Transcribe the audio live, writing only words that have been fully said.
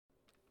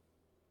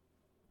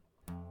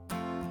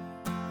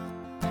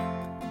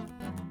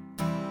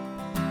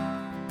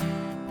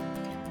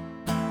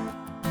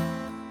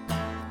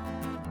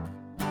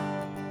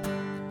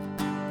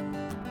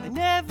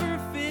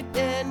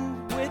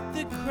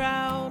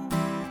crown.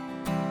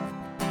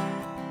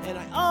 And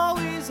I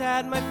always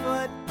had my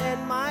foot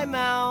in my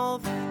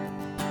mouth.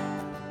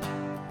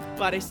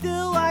 But I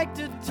still like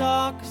to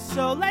talk,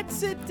 so let's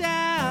sit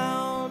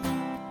down.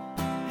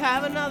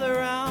 Have another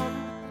round,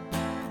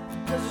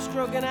 'cause we're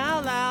stroking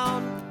out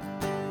loud.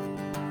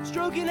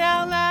 Stroking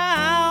out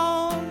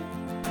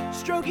loud.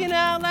 Stroking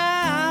out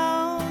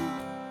loud.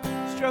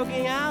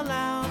 Stroking out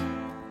loud.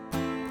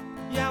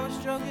 Yeah, we're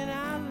stroking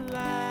out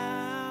loud.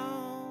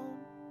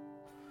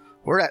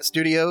 We're at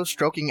studio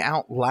stroking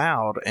out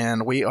loud,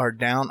 and we are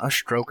down a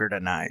stroker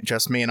tonight.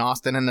 Just me and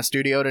Austin in the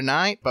studio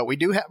tonight, but we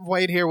do have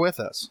Wade here with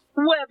us.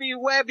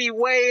 Webby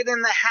Wade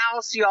in the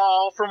house,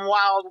 y'all, from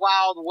Wild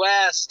Wild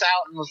West,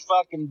 out in the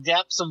fucking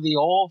depths of the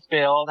oil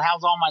field.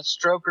 How's all my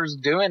strokers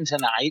doing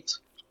tonight?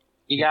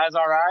 You guys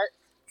all right?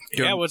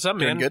 Yeah, what's up,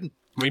 man? Good.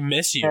 We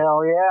miss you.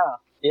 Hell yeah.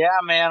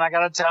 Yeah, man, I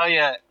gotta tell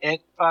you,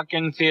 it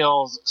fucking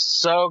feels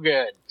so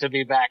good to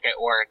be back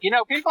at work. You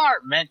know, people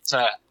aren't meant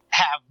to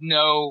have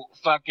no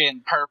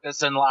fucking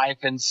purpose in life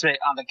and sit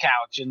on the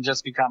couch and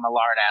just become a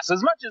lard ass,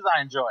 as much as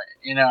I enjoy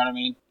it, you know what I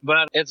mean?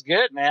 But it's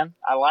good, man.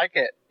 I like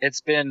it.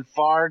 It's been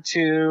far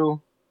too,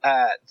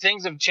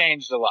 things have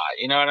changed a lot,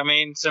 you know what I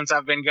mean? Since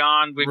I've been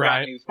gone, we've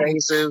got new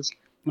faces.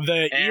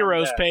 The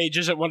Eros page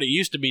isn't what it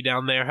used to be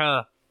down there,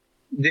 huh?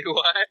 Do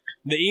what?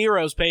 The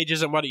Eros page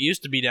isn't what it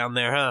used to be down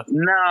there, huh?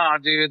 No,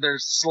 dude, they're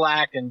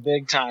slacking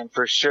big time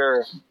for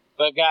sure.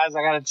 But guys,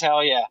 I gotta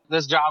tell you,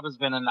 this job has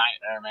been a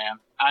nightmare, man.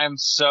 I am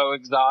so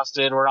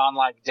exhausted. We're on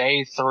like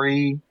day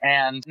 3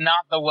 and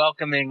not the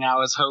welcoming I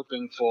was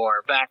hoping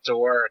for back to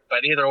work.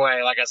 But either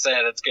way, like I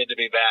said, it's good to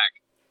be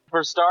back.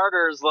 For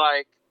starters,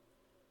 like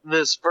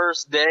this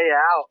first day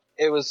out,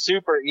 it was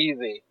super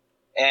easy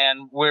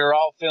and we were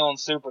all feeling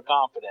super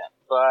confident.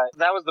 But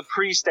that was the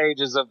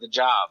pre-stages of the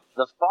job.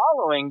 The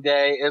following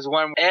day is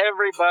when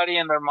everybody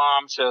and their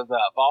mom shows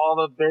up, all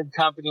the big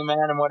company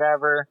men and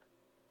whatever.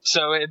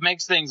 So it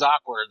makes things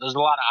awkward. There's a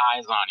lot of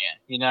eyes on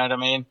you. You know what I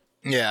mean?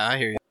 Yeah, I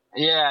hear you.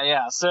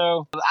 Yeah.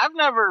 So I've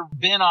never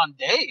been on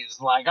days.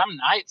 Like, I'm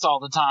nights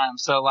all the time.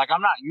 So, like,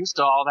 I'm not used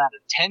to all that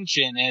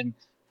attention. And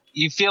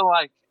you feel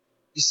like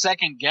you're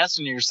second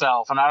guessing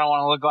yourself. And I don't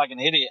want to look like an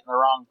idiot in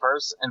front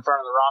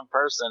of the wrong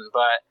person.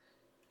 But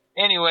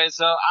anyway,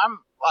 so I'm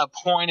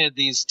appointed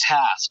these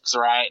tasks,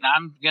 right? And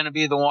I'm going to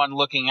be the one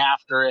looking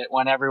after it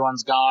when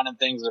everyone's gone and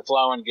things are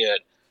flowing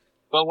good.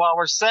 But while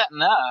we're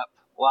setting up,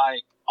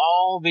 like,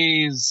 all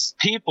these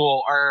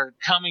people are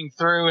coming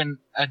through and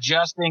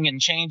adjusting and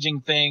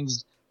changing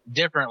things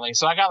differently.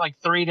 So I got like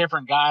 3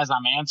 different guys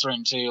I'm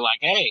answering to, like,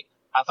 hey,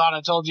 I thought I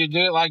told you to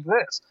do it like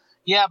this.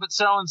 Yeah, but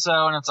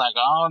so-and-so. And it's like,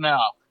 oh, no.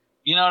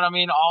 You know what I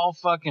mean? All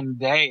fucking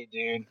day,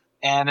 dude.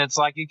 And it's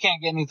like, you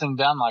can't get anything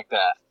done like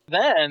that.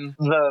 Then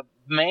the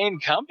main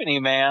company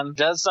man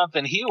does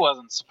something he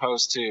wasn't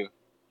supposed to.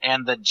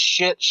 And the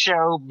shit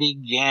show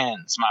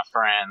begins, my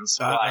friends.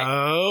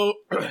 Uh-oh.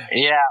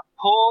 Yeah.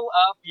 Pull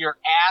up your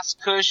ass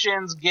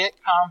cushions, get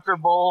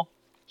comfortable.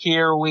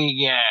 Here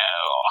we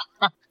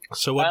go.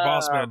 So what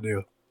boss man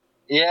do?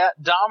 Yeah,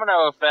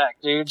 domino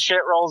effect, dude.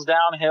 Shit rolls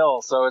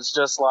downhill. So it's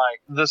just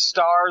like the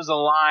stars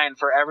align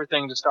for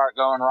everything to start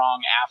going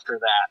wrong after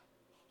that.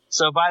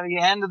 So by the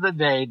end of the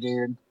day,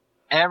 dude,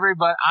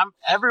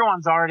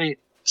 everyone's already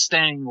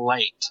staying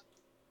late.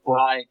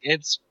 Like,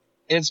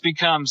 it's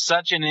become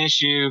such an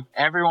issue.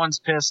 Everyone's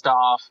pissed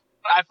off.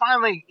 I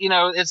finally,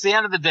 it's the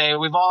end of the day.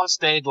 We've all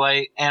stayed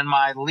late, and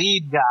my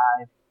lead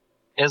guy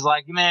is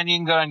like, man, you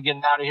can go and get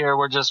out of here.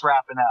 We're just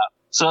wrapping up.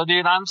 So,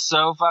 dude, I'm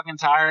so fucking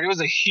tired. It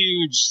was a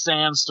huge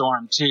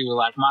sandstorm, too.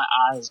 Like, my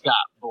eyes got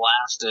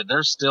blasted.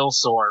 They're still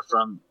sore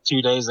from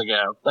 2 days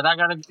ago. But I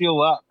got to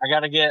fuel up. I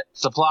got to get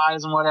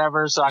supplies and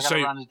whatever, so I got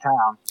to run to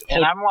town.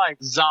 And I'm, like,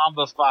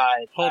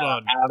 zombified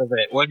out of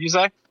it. What'd you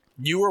say?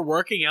 You were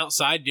working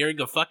outside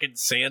during a fucking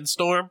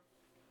sandstorm?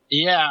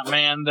 Yeah,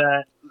 man,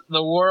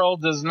 the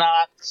world does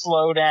not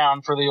slow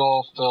down for the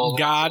oil field.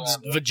 God's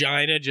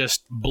vagina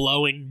just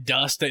blowing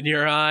dust in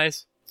your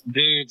eyes?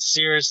 Dude,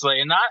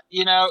 seriously. And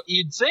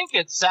you'd think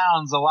it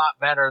sounds a lot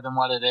better than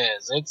what it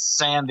is. It's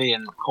sandy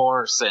and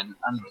coarse and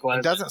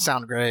unpleasant. It doesn't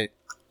sound great.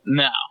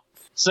 No.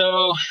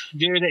 So,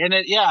 dude, and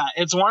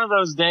it's one of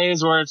those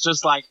days where it's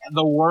just like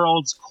the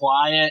world's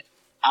quiet.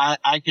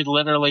 I could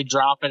literally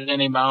drop at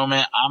any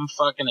moment. I'm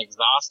fucking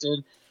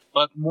exhausted.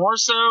 But more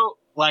so,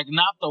 like,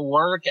 not the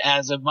work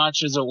as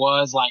much as it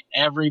was, like,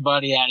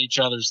 everybody at each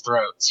other's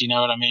throats. You know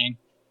what I mean?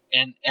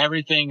 And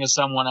everything is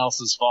someone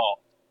else's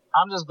fault.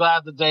 I'm just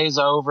glad the day's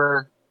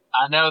over.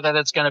 I know that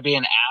it's going to be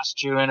an ass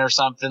chewing or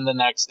something the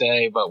next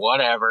day, but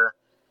whatever.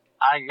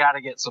 I got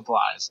to get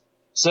supplies.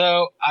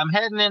 So I'm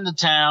heading into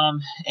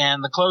town,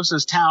 and the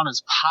closest town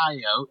is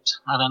Pyote.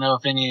 I don't know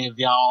if any of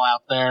y'all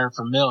out there are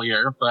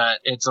familiar, but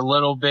it's a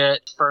little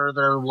bit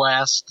further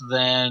west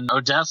than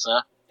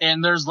Odessa.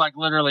 And there's like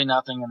literally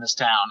nothing in this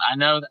town. I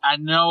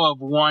know of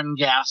one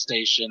gas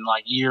station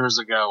like years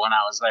ago when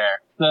I was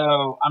there.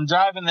 So I'm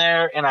driving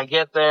there and I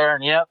get there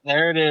and yep,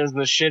 there it is,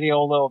 the shitty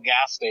old little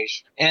gas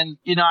station. And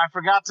I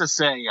forgot to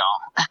say,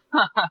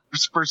 y'all,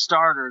 for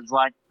starters,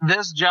 like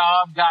this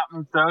job got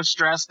me so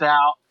stressed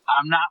out.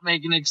 I'm not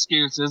making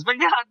excuses, but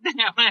god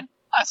damn it,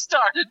 I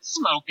started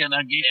smoking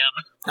again.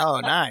 Oh,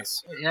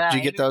 nice. Yeah, Did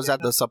you get those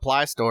at the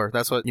supply store?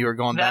 That's what you were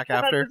going back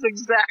after? That's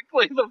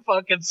exactly the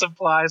fucking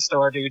supply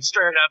store, dude.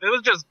 Straight up. It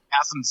was just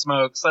gas and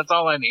smokes. That's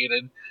all I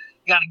needed.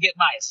 Gotta get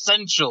my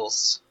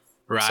essentials.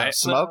 Right.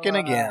 So smoking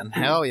again.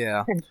 Hell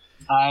yeah.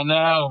 I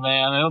know,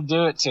 man. It'll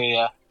do it to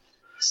you.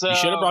 So, You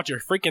should have brought your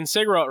freaking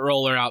cigarette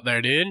roller out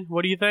there, dude.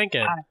 What are you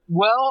thinking?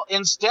 Well,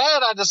 instead,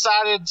 I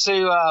decided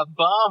to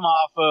bum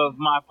off of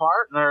my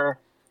partner,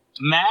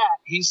 Matt.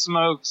 He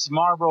smokes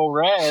Marlboro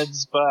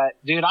Reds, but,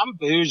 dude, I'm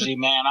bougie,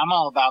 man. I'm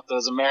all about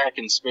those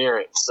American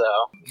spirits, so.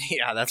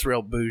 Yeah, that's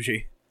real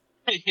bougie.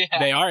 Yeah.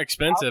 They are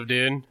expensive,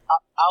 dude.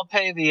 I'll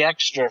pay the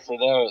extra for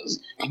those.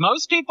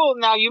 Most people,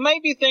 now you may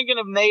be thinking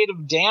of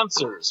native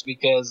dancers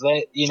because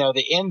they,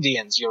 the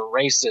Indians, you're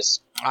racist.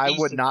 I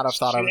would not have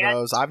thought of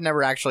those. I've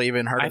never actually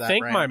even heard of that I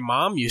think brand. my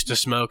mom used to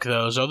smoke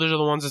those. Oh, those are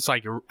the ones that's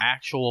like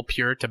actual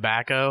pure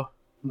tobacco.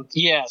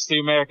 Yes, the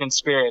American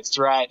spirits,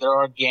 right. They're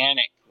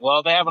organic.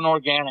 Well, they have an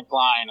organic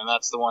line, and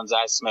that's the ones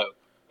I smoke.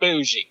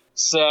 Bougie.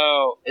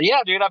 So,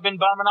 yeah, dude, I've been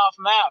bumming off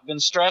Matt. Been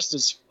stressed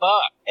as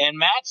fuck. And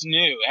Matt's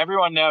new.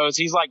 Everyone knows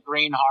he's like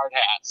green hard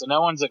hat, so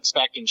no one's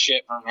expecting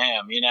shit from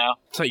him,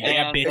 So,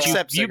 yeah, bitch,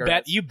 Except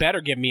you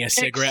better give me a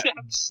cigarette.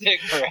 Except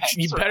cigarettes.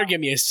 You better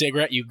give me a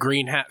cigarette, you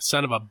green hat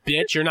son of a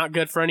bitch. You're not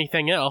good for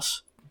anything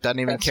else. Doesn't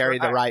even That's carry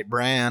the right. right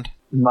brand.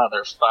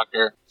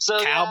 Motherfucker.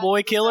 So,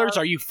 Cowboy killers?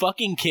 Are you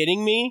fucking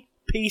kidding me?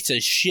 Piece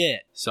of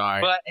shit.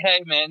 Sorry. But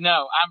hey, man,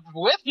 no, I'm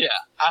with you.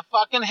 I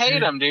fucking hate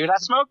them, dude. I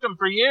smoked them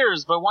for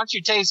years, but once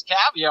you taste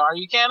caviar,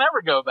 you can't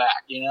ever go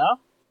back,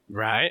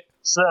 Right?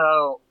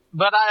 So,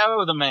 but I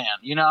owe the man.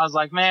 I was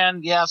like,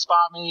 man, yeah,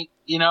 spot me.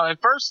 It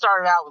first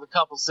started out with a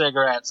couple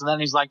cigarettes, and then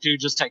he's like, dude,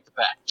 just take the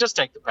pack. Just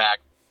take the pack.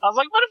 I was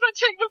like, what if I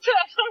take the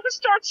pack? I'm going to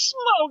start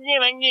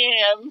smoking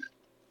again.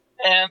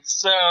 And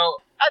so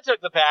I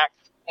took the pack,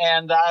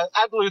 and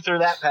I blew through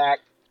that pack.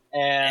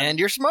 And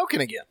you're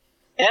smoking again.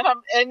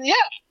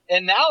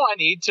 And now I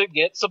need to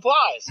get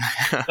supplies.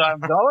 So I'm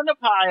going to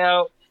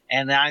Pio,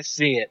 and I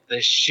see it, the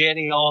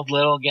shitty old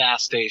little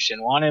gas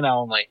station, one and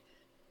only.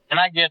 And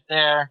I get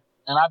there,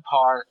 and I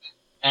park,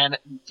 and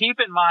keep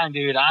in mind,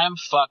 dude, I am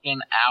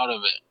fucking out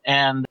of it.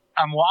 And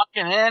I'm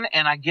walking in,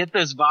 and I get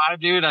this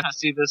vibe, dude. I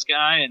see this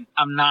guy, and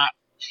I'm not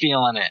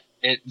feeling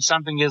it.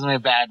 Something gives me a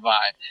bad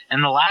vibe.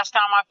 And the last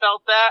time I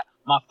felt that,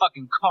 my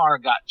fucking car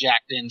got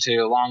jacked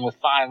into along with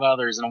 5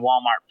 others in a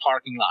Walmart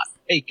parking lot.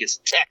 Pecos,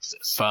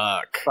 Texas.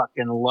 Fuck.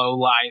 Fucking low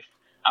life.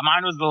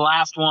 Mine was the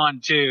last one,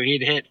 too.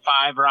 He'd hit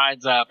 5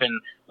 rides up, and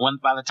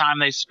by the time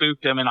they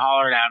spooked him and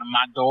hollered at him,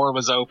 my door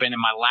was open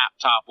and my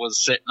laptop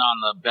was sitting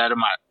on the bed of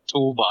my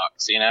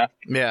toolbox,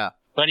 Yeah.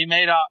 But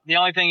the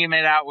only thing he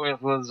made out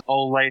with was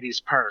old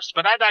lady's purse.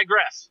 But I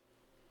digress.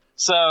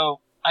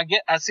 So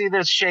I see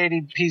this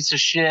shady piece of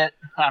shit.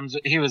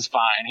 He was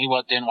fine. He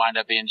didn't wind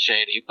up being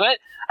shady, but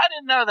I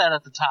didn't know that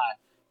at the time.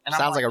 And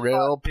Sounds like a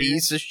real fuck, dude.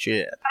 piece of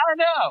shit. I don't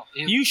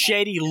know. You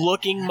shady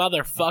looking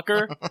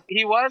motherfucker.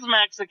 He was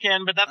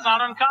Mexican, but that's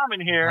not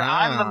uncommon here.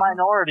 I'm the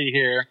minority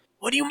here.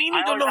 What do you mean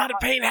you don't know how to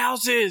paint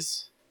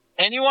houses?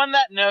 Anyone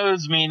that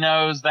knows me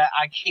knows that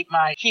I keep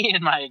my key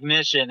in my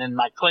ignition and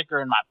my clicker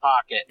in my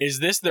pocket. Is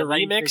this the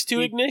remix to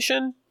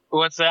Ignition?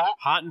 What's that?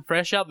 Hot and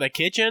fresh out the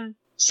kitchen?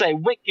 Say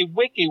wiki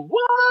wiki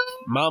what?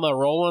 Mama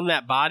rolling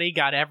that body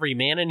got every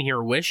man in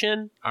here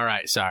wishing? All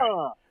right, sorry.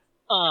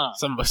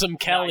 Some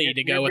Kelly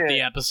to go with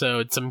the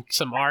episode.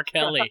 Some R.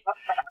 Kelly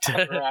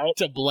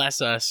to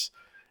bless us.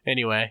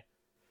 Anyway.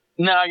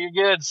 No, you're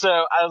good. So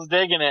I was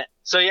digging it.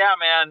 So yeah,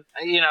 man,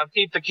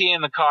 keep the key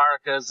in the car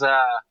because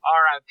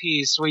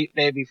R.I.P. sweet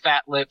baby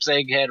fat lips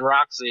egghead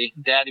Roxy.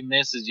 Daddy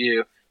misses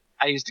you.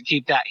 I used to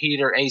keep that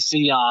heater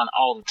AC on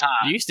all the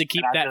time. You used to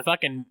keep that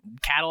fucking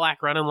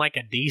Cadillac running like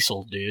a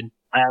diesel, dude.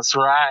 That's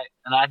right.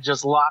 And I'd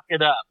just lock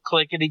it up.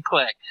 Clickety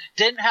click.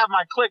 Didn't have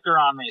my clicker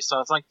on me, so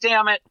it's like,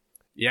 damn it.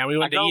 Yeah, we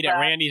went to eat at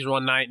Randy's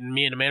one night, and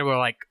me and Amanda were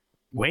like,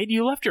 Wade,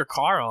 you left your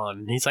car on.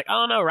 And he's like,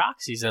 oh, no,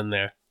 Roxy's in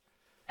there.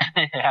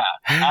 Yeah.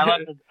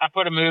 I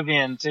put a movie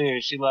in, too.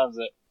 She loves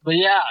it. But,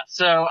 yeah,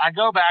 so I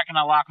go back and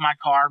I lock my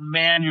car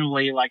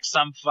manually like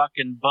some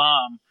fucking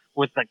bum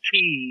with the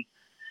key.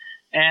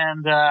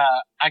 And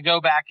I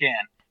go back in.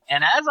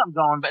 And as I'm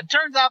going, but it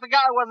turns out the guy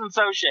wasn't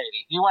so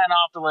shady. He went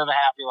off to live a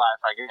happy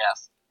life, I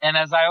guess. And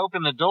as I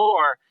open the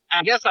door,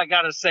 I guess I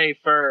got to say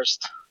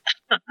first,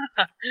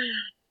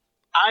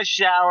 I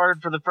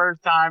showered for the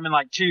first time in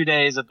like 2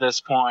 days at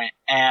this point.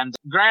 And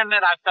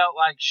granted, I felt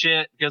like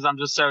shit because I'm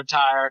just so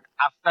tired.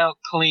 I felt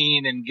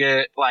clean and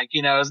good. Like,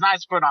 it was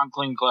nice to put on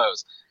clean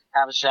clothes,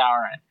 have a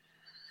shower in.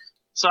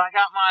 So I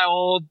got my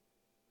old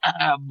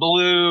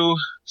blue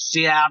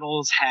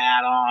Seattle's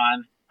hat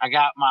on. I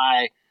got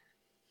my,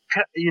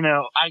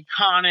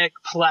 iconic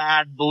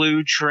plaid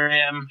blue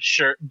trim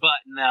shirt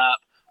button up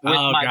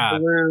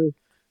with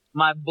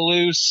my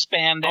blue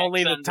spandex.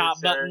 Only the top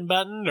button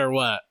buttoned or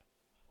what?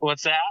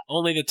 What's that?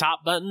 Only the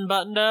top button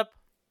buttoned up?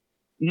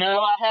 No,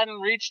 I hadn't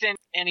reached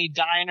any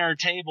diner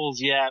tables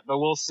yet, but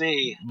we'll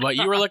see. But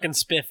you were looking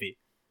spiffy.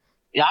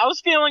 Yeah, I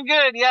was feeling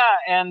good, yeah,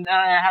 and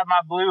I had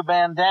my blue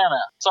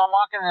bandana. So I'm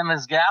walking in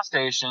this gas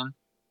station,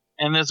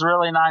 and this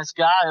really nice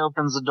guy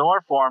opens the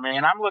door for me,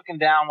 and I'm looking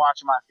down,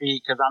 watching my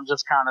feet, because I'm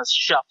just kind of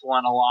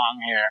shuffling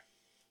along here.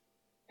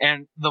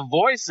 And the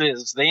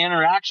voices, the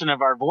interaction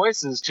of our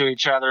voices to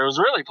each other, it was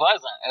really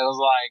pleasant. It was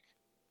like,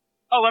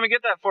 oh, let me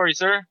get that for you,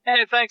 sir.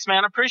 Hey, thanks,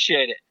 man. I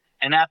appreciate it.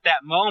 And at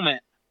that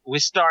moment, we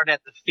start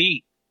at the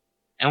feet,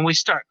 and we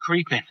start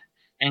creeping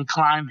and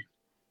climbing.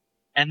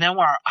 And then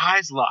when our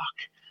eyes lock,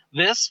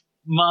 this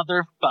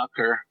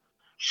motherfucker,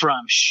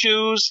 from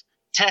shoes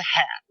to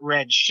hat,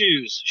 red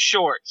shoes,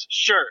 shorts,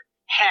 shirt,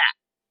 hat,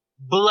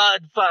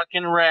 blood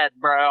fucking red,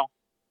 bro.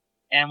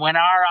 And when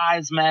our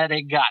eyes met,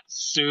 it got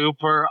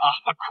super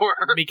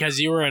awkward. Because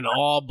you were in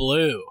all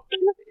blue.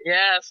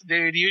 Yes,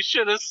 dude. You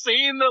should have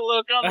seen the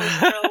look on this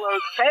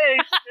fellow's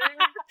face,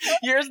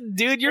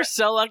 dude. You're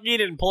so lucky you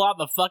didn't pull out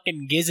the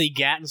fucking Gizzy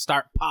Gat and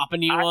start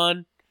popping you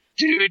one.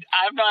 Dude,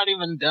 I'm not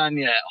even done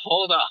yet.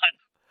 Hold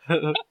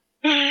on.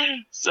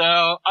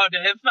 So,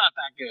 it's not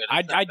that good.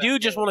 I do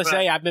just want to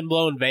say I've been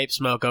blowing vape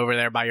smoke over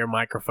there by your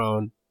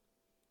microphone.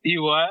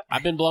 You what?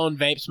 I've been blowing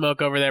vape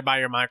smoke over there by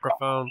your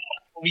microphone.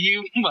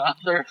 You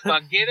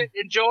motherfucker. Get it?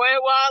 Enjoy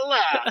it while it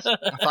lasts.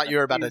 I thought you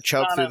were about to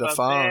choke through the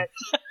phone.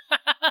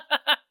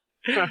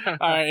 All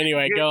right,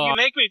 anyway, go on. You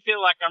make me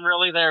feel like I'm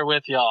really there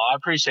with y'all. I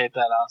appreciate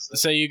that, Austin.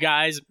 So you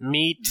guys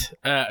meet,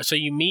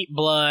 you meet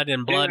Blood,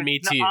 and Blood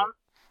meets you.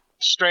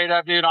 Straight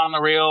up, dude, on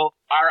the real,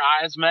 our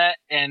eyes met,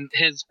 and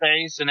his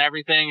face and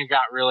everything, it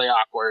got really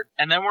awkward.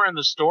 And then we're in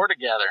the store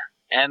together,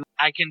 and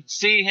I can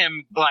see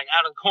him, like,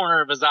 out of the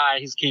corner of his eye,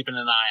 he's keeping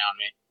an eye on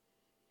me.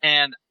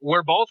 And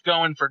we're both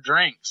going for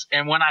drinks.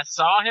 And when I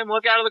saw him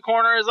look out of the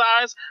corner of his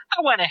eyes,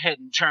 I went ahead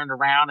and turned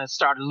around and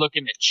started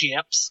looking at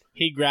chips.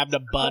 He grabbed a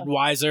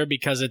Budweiser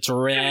because it's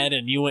red,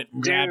 and you went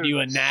and grabbed you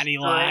a Natty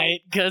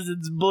Light because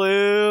it's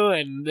blue,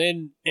 and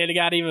then it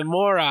got even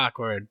more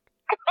awkward.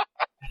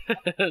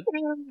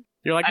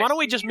 You're like, why don't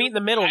we just meet in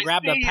the middle and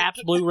grab the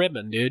Pabst Blue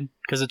Ribbon, dude?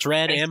 Because it's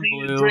red and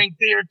blue. You drink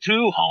beer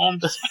too,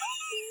 Holmes.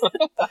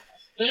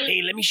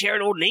 Hey, let me share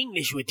an old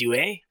English with you,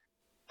 eh?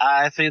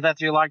 I see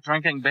that you like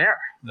drinking beer.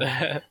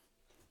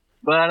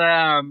 But,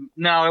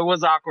 no, it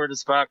was awkward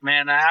as fuck,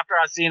 man. After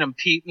I seen him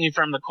peep me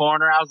from the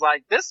corner, I was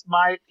like,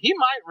 he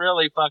might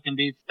really fucking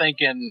be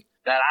thinking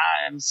that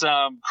I am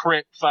some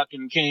Crip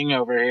fucking king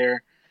over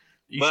here.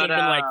 You should have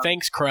been like,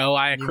 thanks, Crow.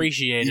 I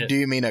appreciate it. Do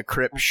you mean a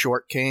Crip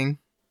short king?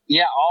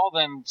 Yeah, all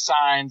them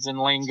signs and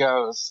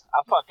lingos.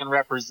 I fucking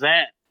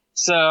represent.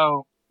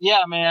 So,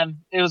 yeah, man,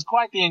 it was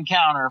quite the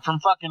encounter. From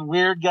fucking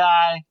weird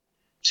guy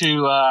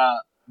to,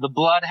 the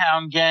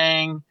Bloodhound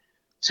gang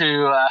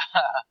to,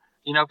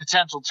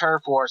 potential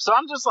turf war. So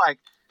I'm just like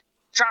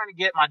trying to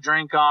get my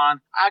drink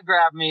on. I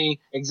grabbed me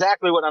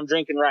exactly what I'm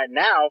drinking right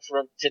now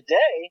from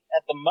today.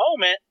 At the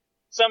moment,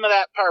 some of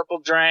that purple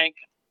drink.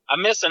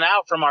 I'm missing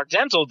out from our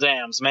dental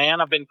dams, man.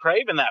 I've been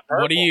craving that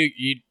purple. What do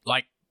you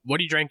like? What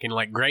are you drinking?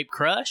 Like Grape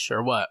Crush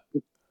or what?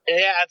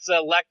 Yeah, it's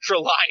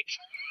electrolyte.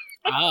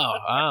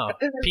 Oh,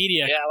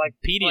 Pedialyte. Yeah, like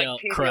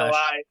Crush.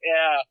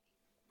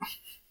 Yeah.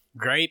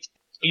 Grape.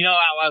 You know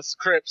how us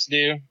Crips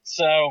do.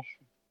 So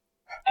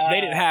they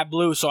didn't have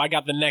blue, so I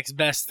got the next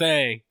best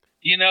thing.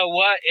 You know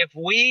what? If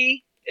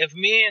me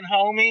and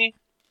homie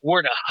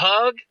were to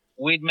hug,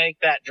 we'd make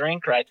that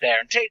drink right there.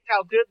 And taste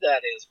how good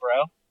that is,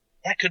 bro.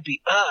 That could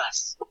be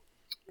us.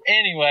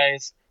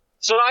 Anyways,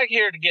 so I'm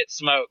here to get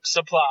smoke,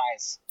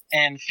 supplies,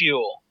 and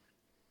fuel.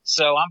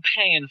 So I'm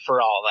paying for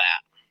all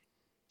that.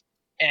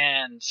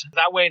 And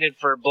I waited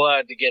for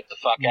Blood to get the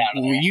fuck out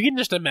of there. You can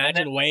just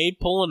imagine Wade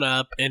pulling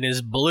up in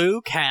his blue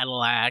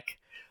Cadillac,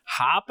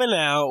 hopping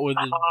out with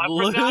his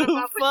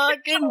blue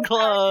fucking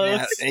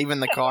clothes. Yeah, even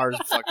the car's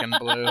fucking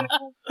blue.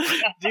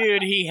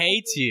 Dude, he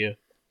hates you.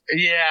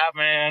 Yeah,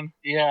 man.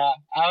 Yeah.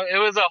 It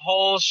was a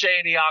whole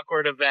shady,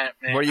 awkward event,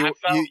 man. Were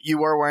you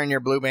were wearing your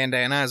blue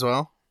bandana as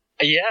well?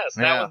 Yes,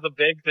 that was the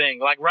big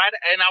thing.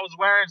 And I was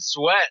wearing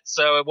sweats,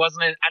 so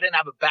I didn't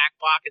have a back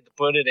pocket to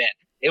put it in.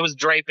 It was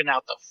draping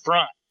out the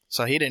front.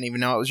 So he didn't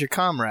even know it was your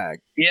comm rag.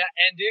 Yeah,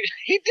 and dude,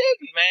 he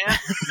didn't, man.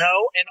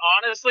 No, and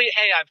honestly,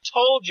 hey, I've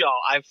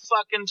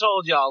fucking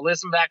told y'all.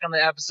 Listen back on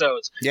the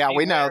episodes. Yeah,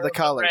 we know the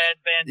colors. Red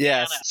bandana.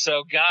 Yes.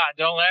 So God,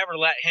 don't ever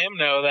let him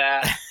know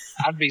that.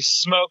 I'd be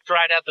smoked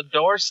right at the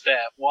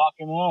doorstep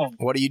walking in.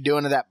 What are you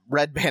doing to that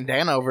red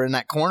bandana over in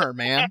that corner,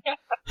 man?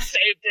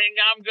 Same thing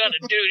I'm gonna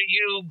do to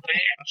you,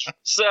 bitch.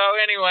 So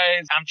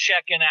anyways, I'm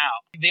checking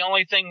out. The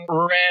only thing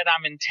red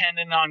I'm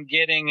intending on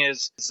getting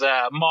is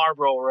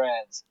Marlboro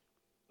Reds.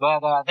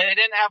 But they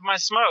didn't have my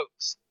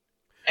smokes.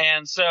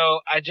 And so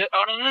I just...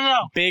 Oh,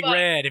 no. Big fuck.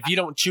 Red, if you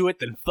don't chew it,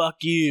 then fuck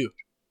you.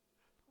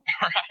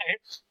 Right.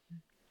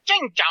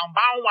 Ching, chong,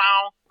 bow,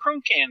 wow.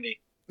 Prune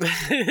candy.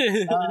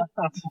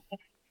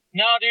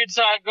 No, dude,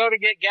 so I go to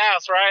get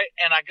gas, right?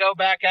 And I go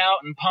back out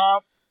and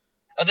pump.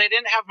 They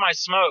didn't have my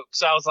smokes.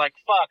 So I was like,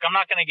 fuck, I'm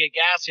not going to get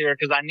gas here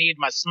because I need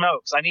my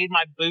smokes. I need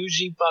my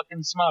bougie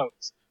fucking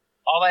smokes.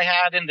 All they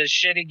had in the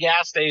shitty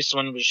gas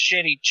station was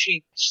shitty,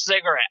 cheap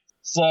cigarettes.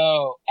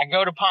 So I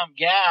go to pump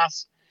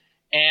gas,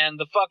 and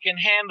the fucking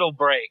handle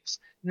breaks.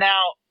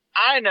 Now,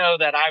 I know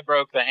that I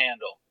broke the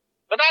handle,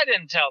 but I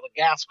didn't tell the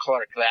gas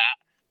clerk that.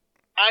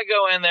 I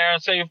go in there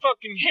and say, your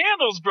fucking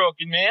handle's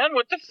broken, man.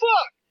 What the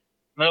fuck?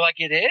 And they're like,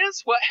 it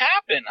is? What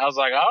happened? I was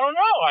like, I don't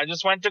know. I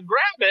just went to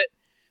grab it,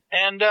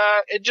 and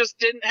it just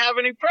didn't have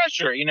any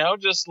pressure,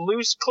 just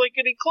loose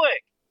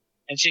clickety-click.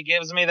 And she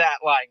gives me that,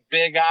 like,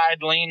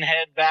 big-eyed, lean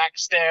head back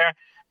stare.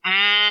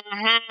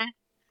 Mm-hmm.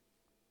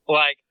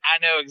 Like, I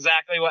know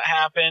exactly what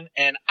happened,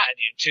 and I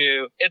do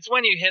too. It's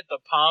when you hit the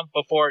pump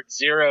before it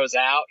zeroes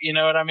out, you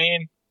know what I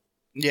mean?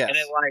 Yes. And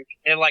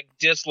it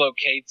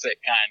dislocates it,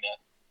 kind of.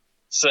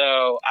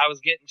 So I was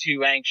getting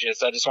too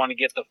anxious. I just want to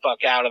get the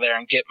fuck out of there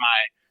and get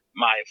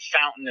my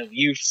fountain of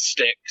youth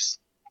sticks.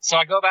 So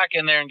I go back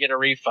in there and get a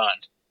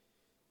refund.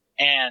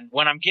 And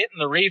when I'm getting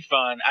the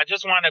refund, I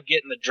just wound up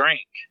getting the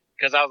drink.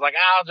 Because I was like,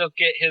 I'll just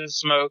get his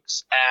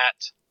smokes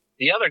at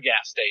the other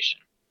gas station.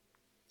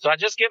 So I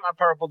just get my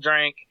purple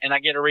drink, and I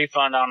get a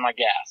refund on my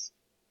gas.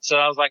 So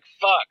I was like,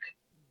 fuck,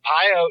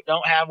 Pyote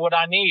don't have what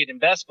I need.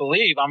 And best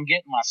believe I'm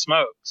getting my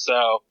smoke.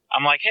 So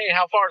I'm like, hey,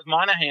 how far is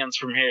Monaghan's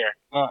from here?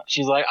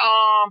 She's like,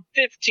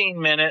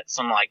 15 minutes.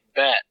 I'm like,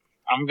 bet.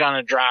 I'm going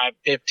to drive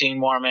 15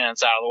 more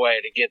minutes out of the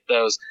way to get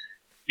those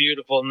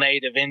beautiful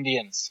native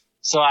Indians.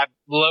 So I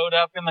load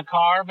up in the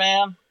car,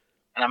 man,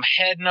 and I'm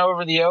heading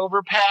over the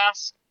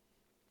overpass.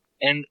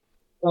 And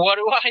what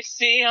do I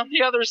see on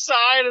the other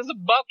side is a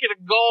bucket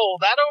of gold.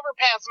 That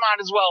overpass might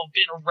as well have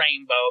been a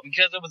rainbow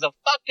because it was a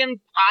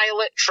fucking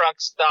Pilot truck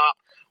stop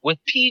with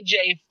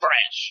PJ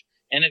Fresh.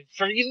 And if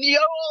for you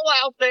all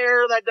out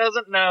there that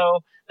doesn't know,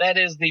 that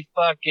is the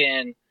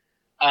fucking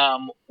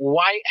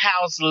White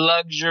House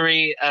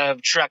luxury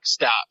of truck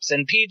stops.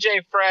 And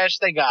PJ Fresh,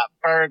 they got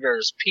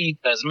burgers,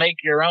 pizzas,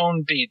 make your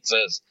own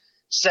pizzas,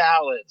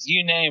 salads,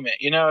 you name it.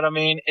 You know what I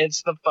mean?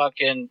 It's the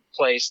fucking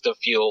place to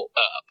fuel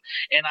up.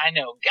 And I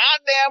know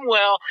goddamn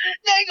well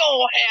they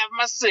gonna have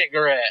my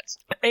cigarettes.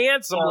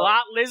 And some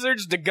lot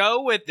lizards to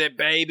go with it,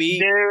 baby.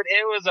 Dude,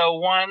 it was a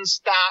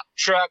one-stop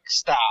truck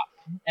stop.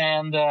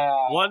 And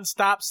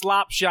one-stop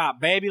slop shop,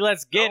 baby.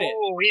 Let's get it.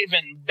 Oh,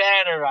 even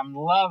better. I'm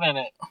loving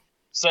it.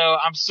 So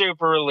I'm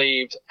super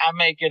relieved. I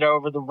make it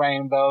over the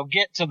rainbow,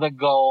 get to the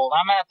goal.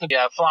 I'm at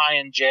the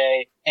Flying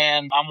J,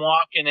 and I'm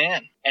walking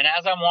in. And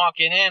as I'm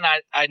walking in,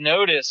 I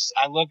notice,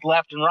 I look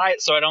left and right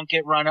so I don't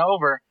get run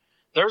over.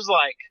 There's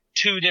like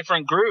 2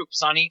 different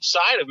groups on each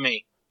side of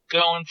me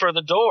going for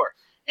the door.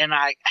 And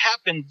I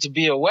happen to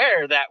be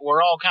aware that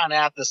we're all kind of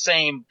at the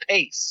same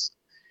pace.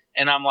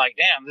 And I'm like,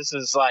 damn, this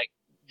is like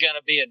going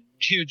to be a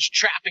huge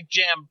traffic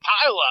jam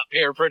pile up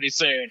here pretty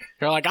soon.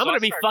 You're like, I'm going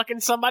to be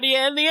fucking somebody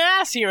in the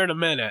ass here in a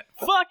minute.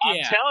 Fuck yeah.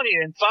 I'm telling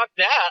you, and fuck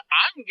that.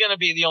 I'm going to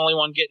be the only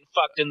one getting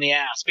fucked in the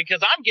ass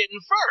because I'm getting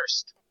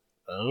first.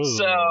 Oh,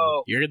 so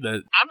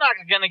I'm not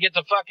going to get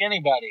to fuck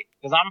anybody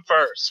because I'm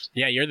first.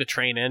 Yeah, you're the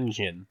train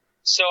engine.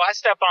 So I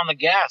step on the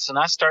gas and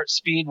I start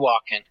speed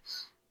walking.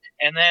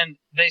 And then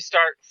they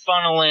start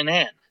funneling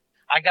in.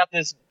 I got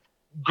this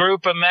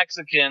group of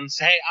Mexicans.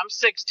 Hey, I'm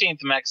 16th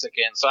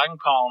Mexican, so I can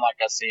call them like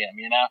I see them,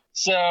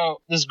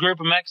 So this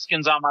group of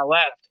Mexicans on my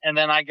left, and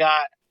then I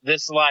got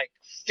this like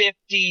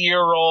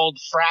 50-year-old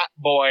frat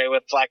boy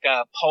with like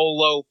a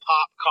polo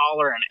pop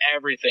collar and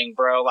everything,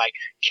 bro. Like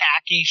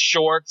khaki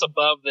shorts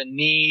above the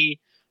knee.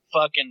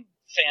 Fucking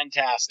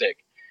fantastic.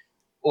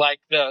 Like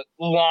the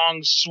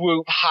long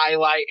swoop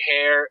highlight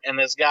hair, and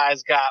this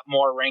guy's got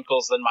more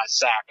wrinkles than my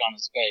sack on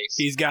his face.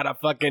 He's got a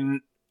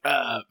fucking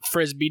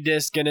frisbee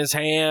disc in his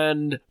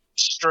hand.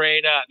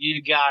 Straight up,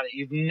 you got it.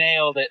 You've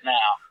nailed it now.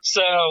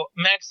 So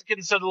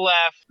Mexicans to the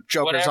left,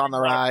 Joker's on the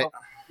right.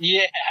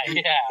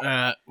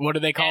 Yeah. What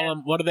do they call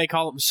him? What do they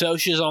call him?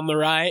 Soch's on the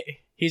right.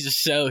 He's a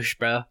Soch,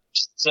 bro.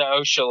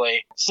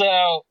 Socially. So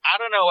I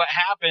don't know what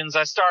happens.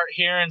 I start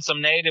hearing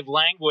some native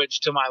language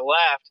to my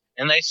left,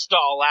 and they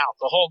stall out.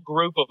 The whole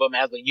group of them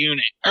as a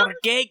unit.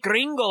 Porque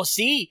gringo,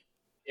 sí.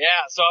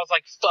 Yeah, so I was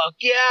like, fuck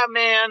yeah,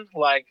 man.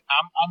 Like,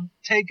 I'm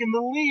taking the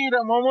lead.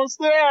 I'm almost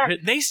there.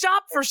 They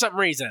stopped for some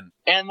reason.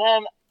 And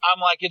then I'm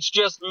like, it's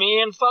just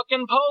me and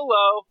fucking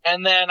Polo.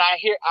 And then I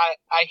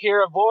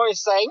hear a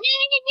voice saying,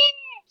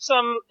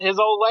 his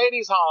old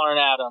lady's hollering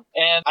at him.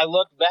 And I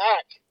look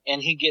back,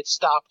 and he gets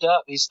stopped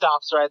up. He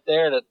stops right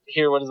there to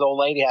hear what his old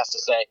lady has to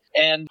say.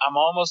 And I'm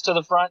almost to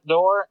the front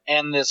door,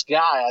 and this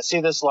guy, I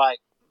see this, like,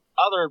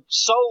 other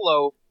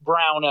solo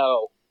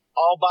browno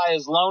all by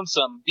his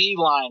lonesome,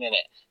 beelining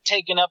it,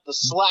 taking up the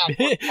slack.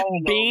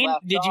 Bean?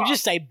 Did you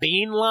just say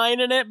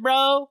beanlining it,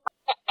 bro?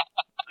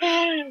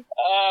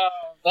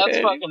 That's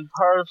fucking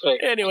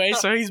perfect. Anyway,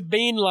 so he's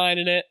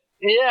beanlining it.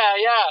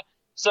 Yeah.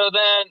 So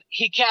then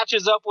he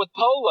catches up with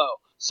Polo.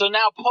 So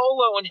now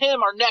Polo and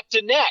him are neck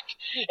to neck.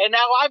 And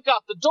now I've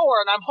got the door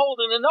and I'm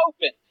holding it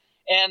open.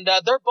 And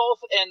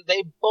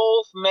they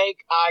both make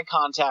eye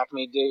contact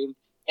me, dude.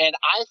 And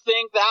I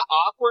think that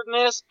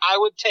awkwardness, I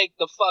would take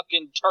the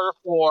fucking turf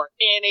war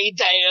any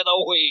day of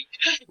the week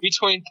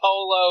between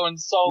Polo and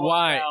Solo.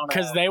 Why?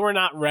 Because they weren't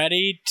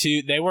ready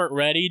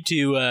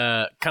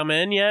to come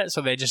in yet,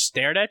 so they just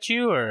stared at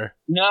you, or?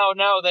 No,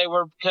 they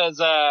were, because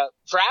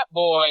Frat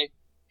Boy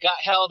got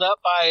held up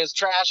by his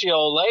trashy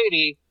old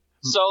lady,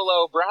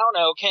 Solo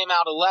Browno came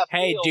out of left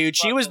Hey, field. dude,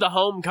 she was the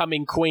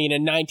homecoming queen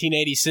in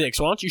 1986.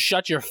 Why don't you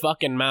shut your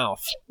fucking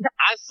mouth?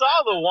 I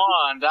saw the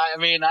wand.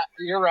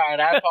 You're right.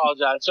 I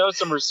apologize. Show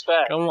some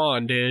respect. Come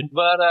on, dude.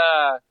 But,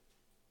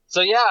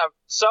 so yeah,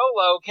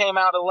 Solo came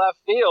out of left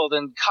field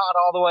and caught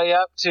all the way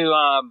up to,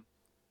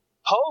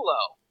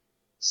 Polo.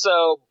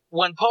 So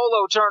when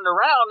Polo turned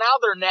around, now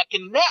they're neck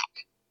and neck.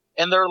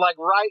 And they're like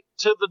right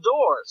to the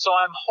door. So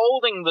I'm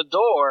holding the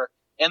door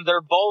and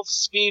they're both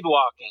speed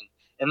walking.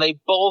 And they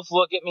both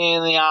look at me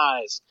in the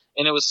eyes.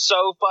 And it was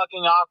so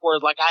fucking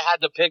awkward. Like I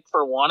had to pick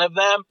for one of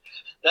them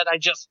that I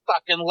just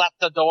fucking let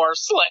the door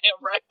slam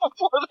right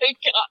before they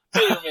got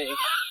to me.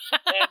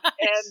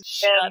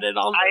 and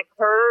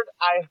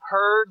I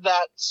heard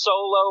that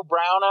Solo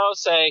Browno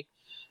say,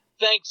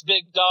 "Thanks,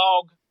 big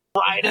dog,"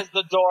 right as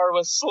the door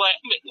was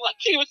slamming. Like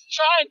he was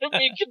trying to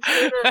be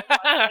considerate.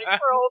 Like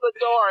throw the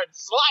door and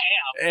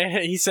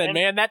slam. He said,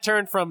 man, that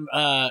turned from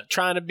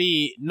trying to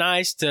be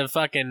nice to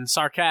fucking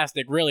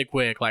sarcastic really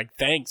quick. Like,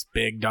 thanks,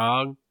 big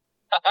dog.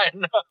 I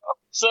know.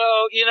 So,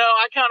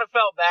 I kind of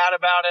felt bad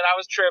about it. I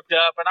was tripped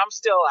up, and I'm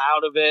still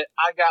out of it.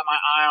 I got my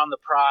eye on the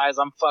prize.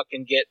 I'm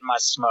fucking getting my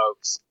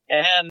smokes.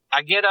 And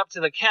I get up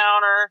to the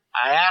counter.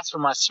 I ask for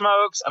my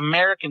smokes,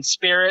 American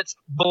Spirits,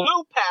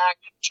 blue pack,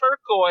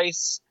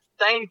 turquoise,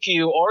 thank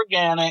you,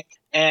 organic.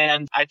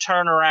 And I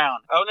turn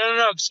around. Oh,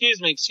 no,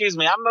 excuse me.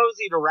 I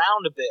moseyed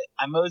around a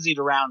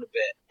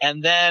bit.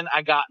 And then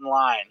I got in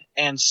line.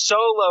 And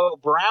Solo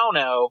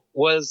Browno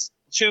was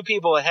 2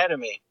 people ahead of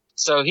me.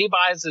 So he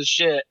buys his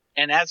shit,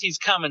 and as he's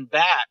coming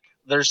back,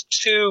 there's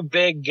 2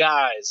 big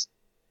guys,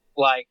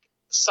 like,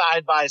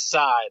 side by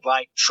side,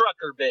 like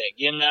trucker big,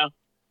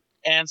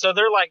 And so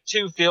they're like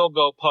 2 field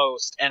goal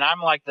posts, and I'm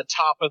like the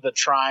top of the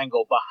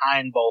triangle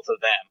behind both of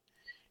them.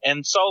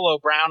 And Solo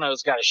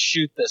Browno's got to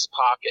shoot this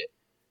pocket.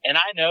 And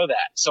I know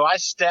that. So I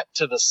step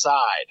to the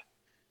side,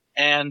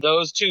 and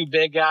those 2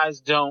 big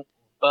guys don't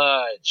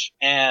budge.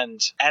 And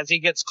as he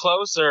gets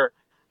closer,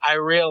 I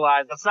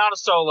realize it's not a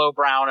Solo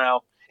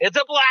Browno. It's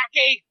a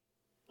blackie!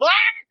 Black!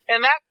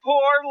 And that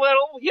poor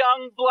little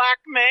young black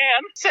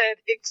man said,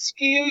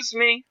 "Excuse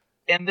me,"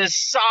 in the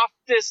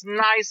softest,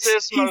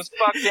 nicest, most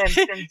fucking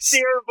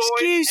sincere voice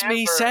Excuse ever.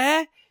 me,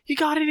 sir. You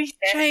got any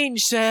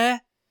change, sir?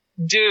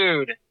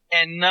 Dude.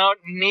 And no,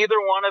 neither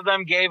one of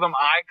them gave him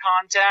eye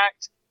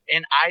contact,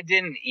 and I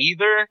didn't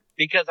either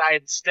because I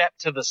had stepped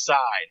to the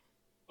side.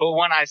 But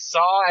when I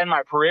saw in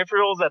my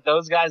peripherals that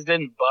those guys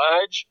didn't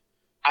budge,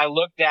 I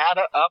looked up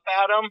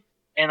at him,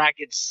 and I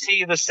could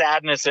see the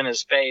sadness in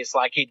his face,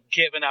 like he'd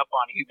given up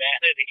on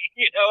humanity,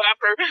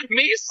 after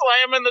me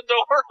slamming the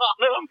door on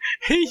him.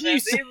 These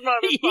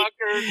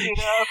motherfuckers,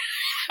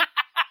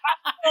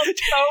 I'm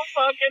so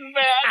fucking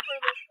mad for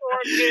this poor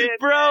kid.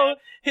 Bro, man.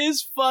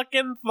 his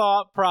fucking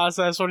thought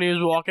process when he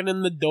was walking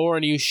in the door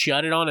and you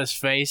shut it on his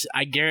face,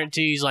 I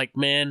guarantee he's like,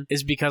 man,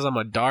 it's because I'm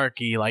a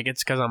darkie. Like,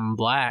 it's because I'm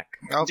black.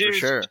 Oh, Dude, for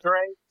sure.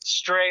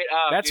 Straight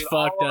up. That's dude,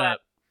 fucked up.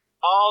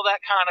 All that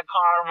kind of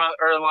karma,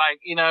 or like,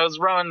 it was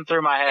running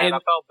through my head. And, I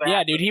felt bad.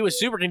 Yeah, dude, he was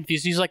super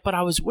confused. He's like, but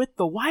I was with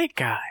the white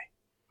guy.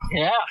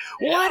 Yeah.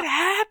 What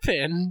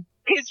happened?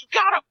 He's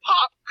got a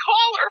pop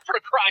collar, for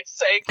Christ's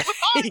sake. With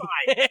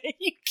eyes.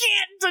 You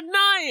can't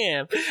deny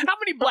him. How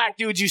many black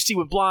dudes you see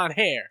with blonde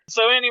hair?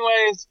 So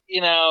anyways,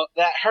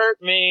 that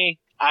hurt me.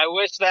 I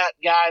wish that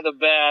guy the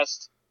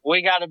best.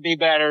 We got to be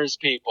better as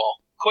people.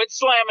 Quit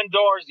slamming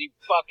doors, you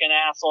fucking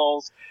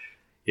assholes.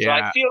 Yeah. So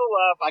I fuel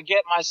up, I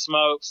get my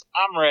smokes,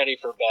 I'm ready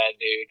for bed,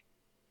 dude.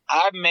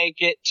 I make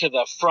it to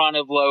the front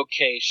of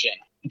location.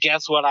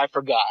 Guess what I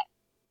forgot?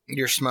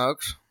 Your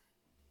smokes?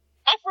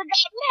 I forgot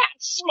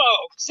Matt's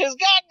smokes. His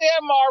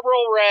goddamn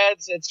Marlboro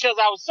Reds. It's because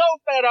I was so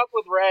fed up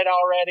with Red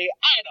already.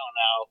 I don't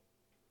know.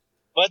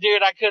 But,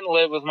 dude, I couldn't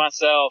live with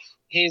myself.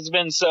 He's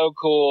been so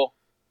cool.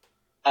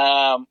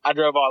 I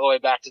drove all the way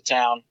back to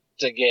town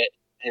to get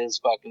his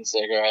fucking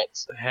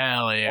cigarettes.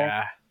 Hell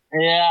yeah.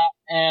 Yeah,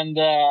 and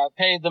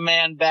paid the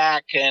man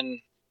back, and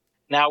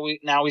now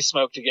we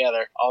smoke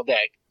together all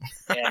day.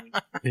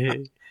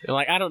 And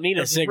like, I don't need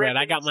a cigarette.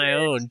 I got my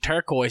own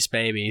turquoise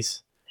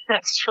babies.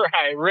 That's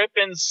right,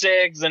 ripping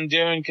cigs and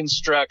doing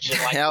construction.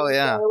 Like, hell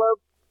yeah!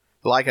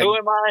 Like who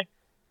am I?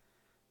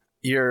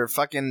 You're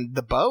fucking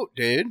the boat,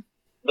 dude.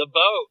 The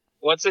boat.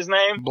 What's his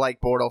name?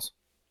 Blake Bortles.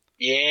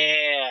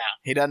 Yeah.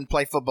 He doesn't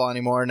play football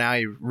anymore. Now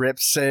he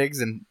rips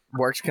cigs and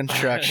works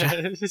construction.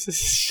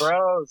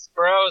 Bros,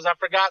 I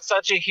forgot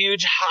such a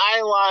huge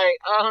highlight.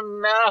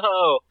 Oh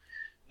no.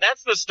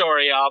 That's the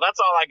story, y'all. That's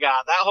all I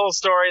got. That whole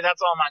story,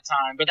 that's all my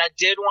time. But I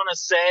did want to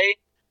say,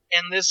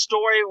 and this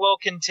story will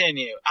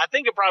continue. I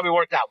think it probably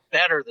worked out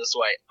better this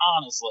way,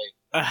 honestly.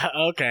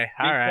 Okay,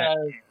 all right.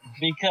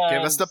 Because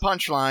give us the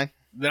punchline.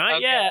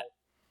 Not yet.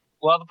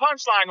 Well, the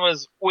punchline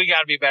was, we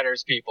got to be better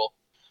as people.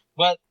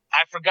 But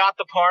I forgot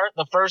the part.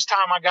 The first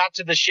time I got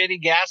to the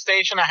shitty gas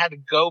station, I had to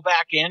go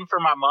back in for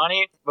my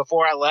money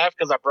before I left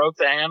because I broke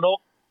the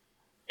handle.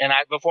 And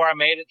before I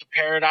made it to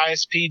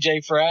Paradise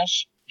PJ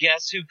Fresh,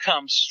 guess who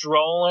comes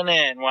strolling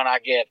in when I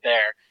get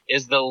there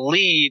is the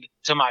lead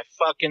to my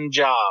fucking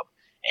job.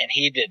 And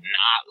he did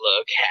not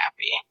look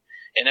happy.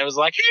 And it was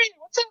like, hey,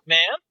 what's up,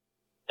 man?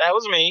 That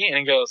was me. And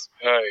he goes,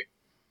 hey.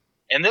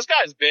 And this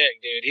guy's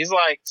big, dude. He's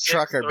like 6'3".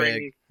 Trucker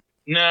big.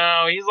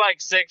 No, he's like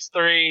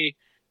 6'3",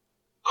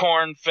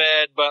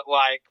 corn-fed, but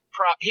like,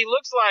 he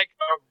looks like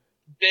a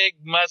big,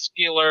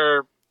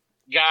 muscular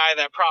guy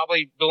that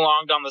probably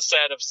belonged on the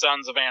set of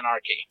Sons of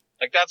Anarchy.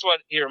 Like, that's what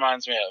he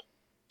reminds me of.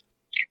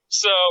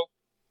 So,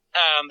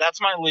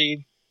 that's my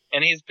lead,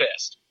 and he's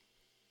pissed.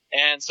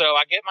 And so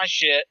I get my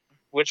shit,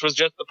 which was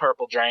just the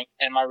purple drink,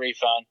 and my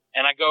refund,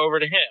 and I go over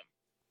to him.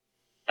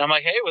 And I'm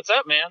like, hey, what's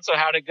up, man? So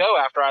how'd it go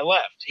after I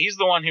left? He's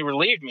the one who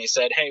relieved me,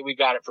 said, hey, we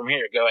got it from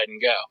here. Go ahead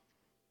and go.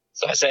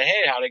 So I said,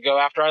 hey, how'd it go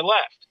after I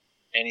left?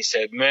 And he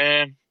said,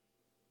 man,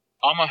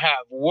 I'm going to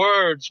have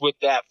words with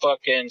that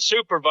fucking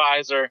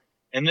supervisor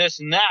and this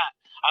and that.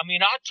 I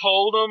mean, I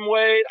told him,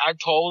 Wade,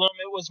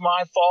 it was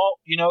my fault,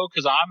 you know,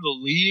 because I'm the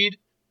lead,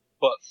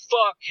 but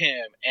fuck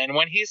him. And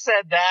when he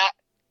said that,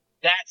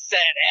 that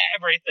said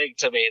everything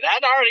to me.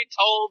 That already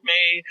told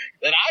me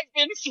that I've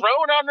been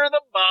thrown under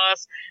the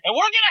bus, and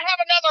we're going to have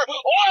another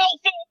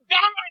oil-filled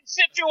diamond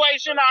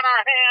situation on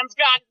our hands,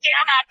 god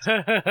damn it!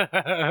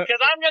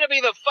 Because I'm going to be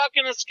the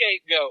fucking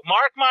scapegoat.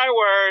 Mark my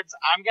words,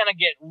 I'm going to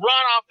get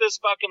run off this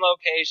fucking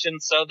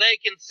location so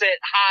they can sit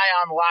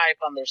high on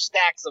life on their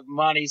stacks of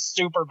money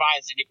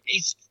supervising a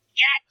piece of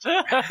shit.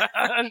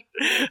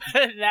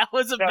 That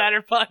was a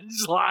better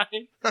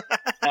punchline.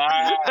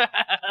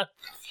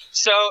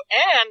 So,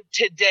 and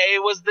today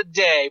was the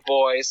day,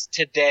 boys.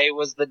 Today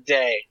was the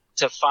day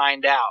to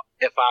find out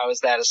if I was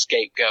that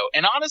scapegoat.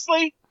 And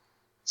honestly,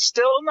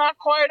 still not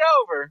quite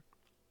over,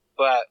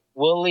 but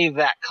we'll leave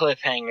that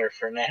cliffhanger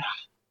for now.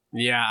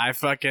 Yeah, I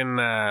fucking,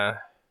 I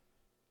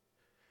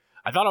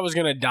thought I was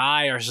gonna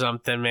die or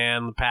something,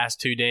 man. The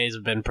past 2 days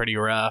have been pretty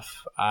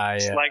rough.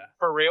 Like,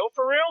 for real?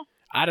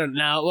 I don't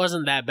know. It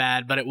wasn't that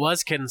bad, but it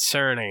was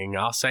concerning.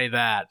 I'll say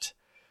that.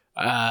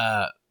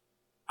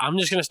 I'm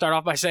just going to start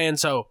off by saying,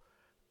 so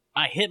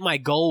I hit my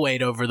goal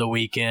weight over the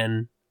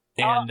weekend,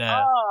 and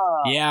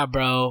yeah,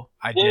 bro,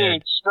 I did.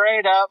 Dude,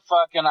 straight up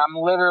fucking, I'm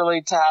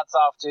literally tats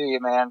off to you,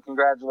 man.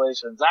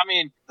 Congratulations. I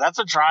mean, that's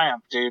a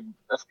triumph, dude.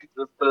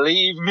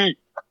 Believe me.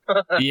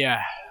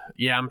 Yeah,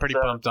 I'm pretty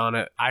pumped on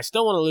it. I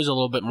still want to lose a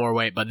little bit more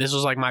weight, but this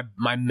was like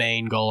my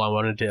main goal I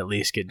wanted to at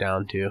least get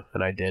down to,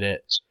 and I did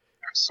it.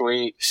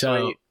 Sweet.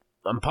 So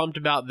I'm pumped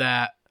about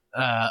that.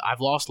 I've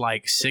lost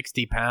like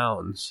 60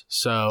 pounds.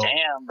 So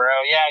damn, bro.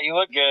 Yeah, you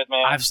look good,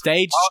 man. I've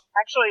stayed.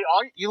 Actually,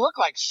 you look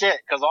like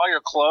shit because all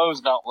your clothes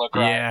don't look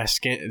right. Yeah,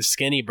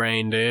 skinny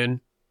brain,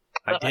 dude.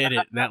 I did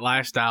it. That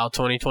lifestyle,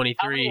 2023.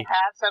 How many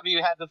hats have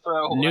you had to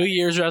throw away? New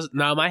Year's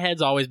no, my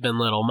head's always been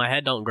little. My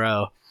head don't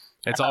grow.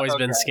 It's always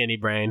been skinny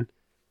brain.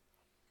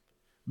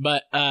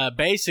 But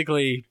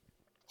basically,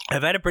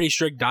 I've had a pretty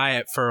strict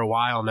diet for a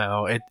while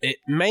now. It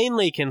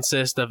mainly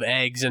consists of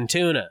eggs and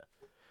tuna.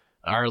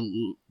 Are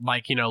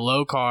like, you know,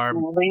 low carb,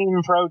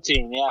 lean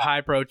protein, yeah,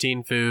 high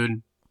protein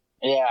food.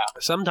 Yeah.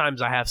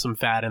 Sometimes I have some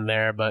fat in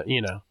there, but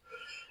you know.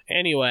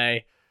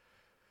 Anyway,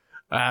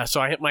 so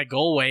I hit my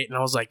goal weight, and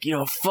I was like, you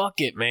know, fuck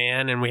it,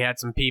 man. And we had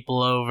some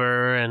people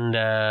over,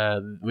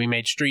 and we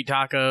made street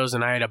tacos,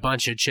 and I had a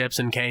bunch of chips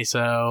and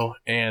queso,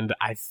 and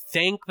I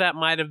think that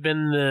might have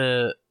been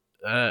the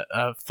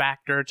a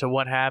factor to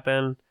what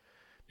happened,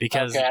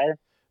 because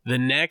the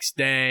next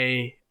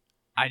day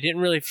I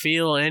didn't really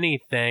feel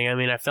anything. I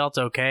mean, I felt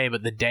okay,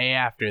 but the day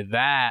after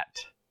that,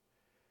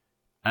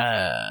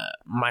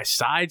 my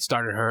side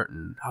started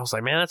hurting. I was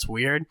like, man, that's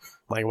weird.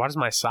 Like, why does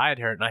my side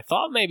hurt? And I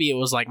thought maybe it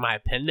was like my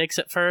appendix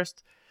at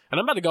first. And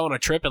I'm about to go on a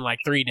trip in like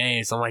 3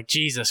 days. I'm like,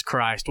 Jesus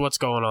Christ, what's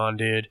going on,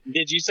 dude?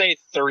 Did you say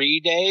 3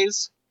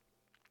 days?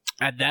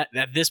 At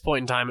this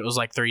point in time, it was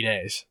like 3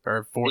 days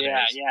or 4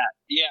 days.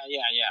 Yeah.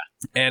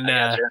 And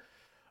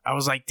I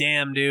was like,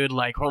 damn, dude,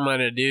 like, what am I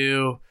gonna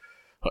do?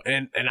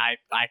 And I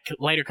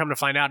later come to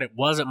find out it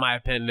wasn't my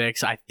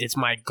appendix. It's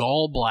my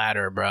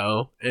gallbladder,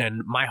 bro.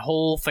 And my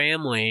whole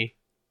family,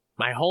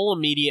 my whole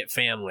immediate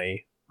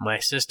family, my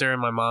sister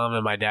and my mom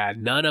and my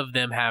dad, none of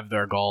them have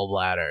their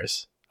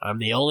gallbladders. I'm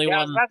the only one.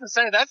 I was about to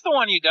say, that's the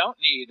one you don't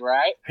need,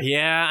 right?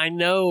 Yeah, I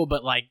know,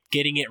 but like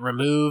getting it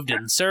removed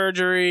and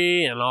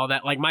surgery and all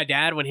that. Like my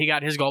dad, when he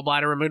got his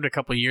gallbladder removed a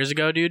couple of years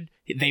ago, dude,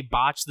 they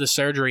botched the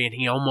surgery and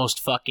he almost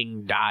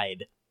fucking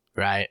died,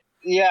 right?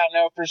 Yeah,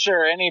 no, for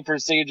sure. Any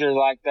procedure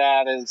like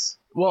that is...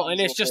 Well,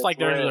 and it's just like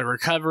there's a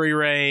recovery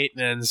rate,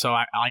 and so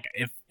I like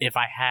if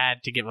I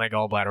had to get my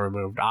gallbladder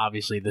removed,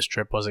 obviously this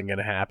trip wasn't going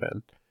to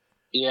happen.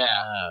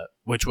 Yeah.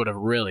 Which would have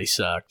really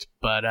sucked.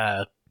 But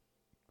I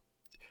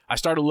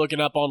started looking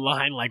up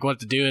online like what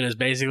to do, and it's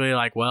basically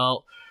like,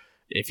 well,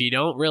 if you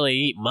don't really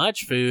eat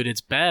much food,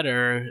 it's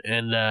better.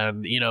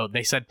 And you know,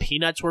 they said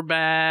peanuts were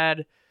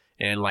bad,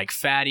 and like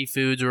fatty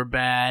foods were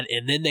bad,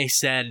 and then they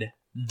said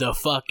the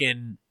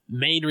fucking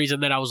main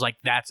reason that I was like,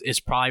 it's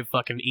probably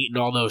fucking eating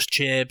all those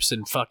chips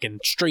and fucking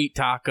street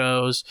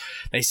tacos.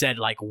 They said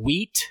like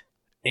wheat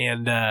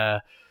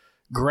and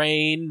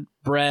grain,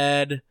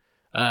 bread,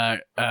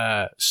 not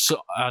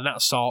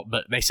salt,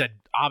 but they said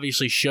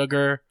obviously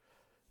sugar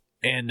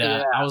And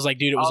I was like,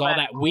 dude, it was all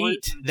that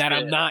wheat that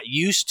I'm shit. not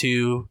used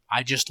to.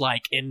 I just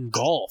like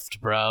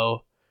engulfed,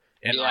 bro.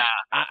 And like,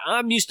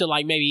 I'm used to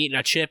like maybe eating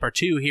a chip or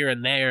two here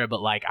and there,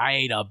 but like I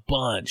ate a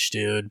bunch,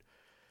 dude.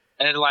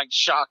 And it like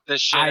shocked the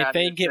shit out of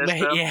your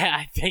system.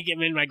 I think it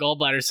made my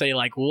gallbladder say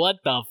like, what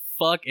the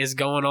fuck is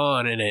going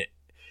on? And it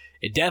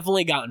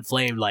definitely got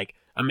inflamed. Like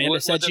Amanda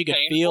said she could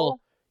feel.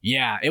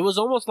 Yeah, it was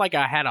almost like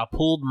I had a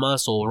pulled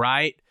muscle,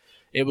 right?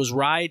 It was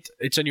right.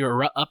 It's in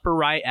your upper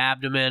right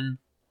abdomen,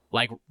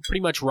 like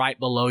pretty much right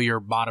below your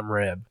bottom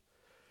rib.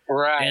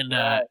 Right.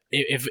 And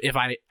if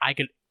I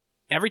could,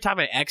 every time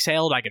I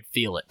exhaled, I could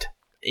feel it.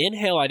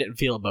 Inhale, I didn't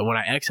feel it, but when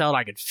I exhaled,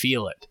 I could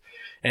feel it.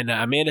 And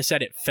Amanda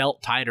said it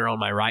felt tighter on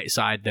my right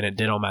side than it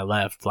did on my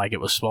left, like it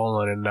was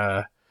swollen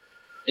and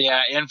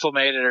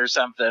inflamed or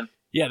something.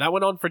 Yeah, that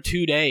went on for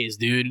 2 days,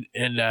 dude.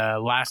 And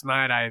last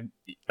night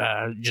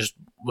I just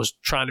was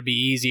trying to be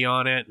easy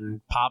on it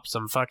and pop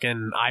some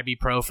fucking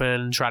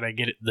ibuprofen, try to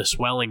get the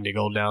swelling to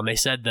go down. They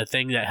said the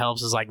thing that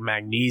helps is like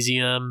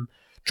magnesium,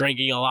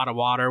 drinking a lot of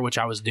water, which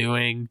I was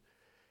doing.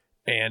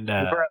 And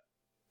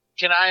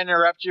can I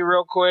interrupt you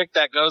real quick?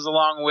 That goes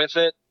along with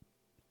it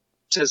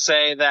to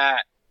say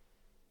that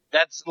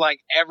that's like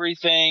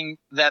everything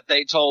that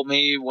they told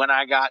me when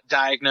I got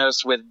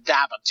diagnosed with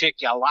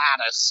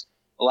diverticulitis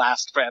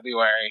last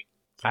February.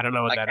 I don't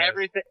know what like that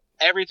is.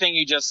 Everything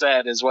you just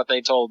said is what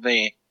they told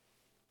me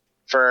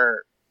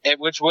for it,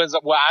 which was,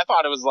 well, I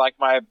thought it was like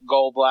my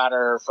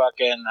gallbladder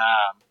fucking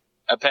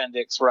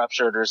appendix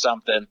ruptured or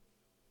something,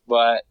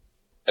 but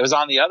it was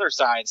on the other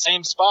side,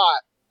 same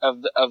spot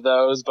of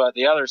those, but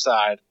the other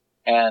side.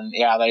 And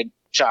yeah, they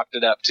chalked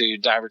it up to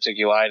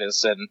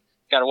diverticulitis, and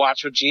got to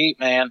watch what you eat,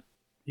 man.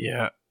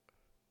 Yeah.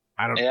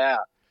 I don't. Yeah.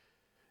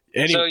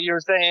 So you were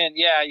saying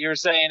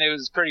it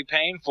was pretty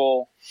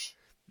painful.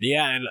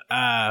 Yeah, and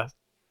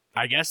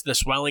I guess the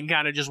swelling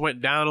kind of just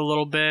went down a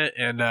little bit,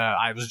 and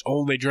I was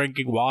only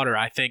drinking water.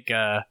 I think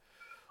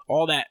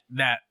all that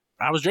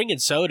I was drinking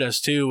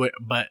sodas too,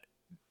 but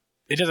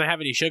it doesn't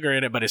have any sugar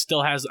in it, but it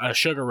still has a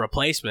sugar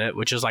replacement,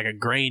 which is like a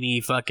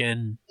grainy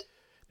fucking.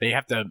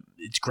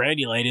 It's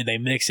granulated. They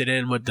mix it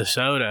in with the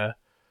soda.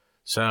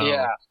 So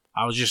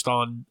I was just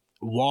on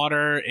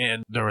water,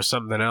 and there was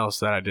something else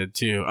that I did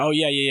too. Oh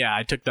yeah.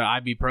 I took the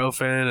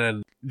ibuprofen,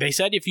 and they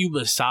said if you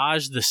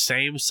massage the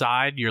same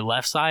side, your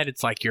left side,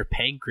 it's like your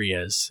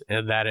pancreas,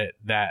 and that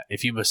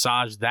if you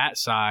massage that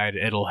side,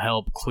 it'll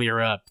help clear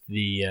up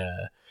the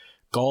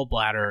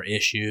gallbladder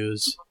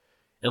issues,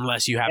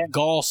 unless you have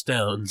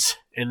gallstones,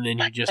 and then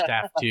you just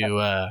have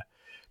to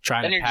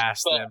try to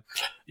pass them.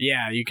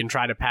 Yeah, you can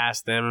try to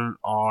pass them,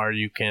 or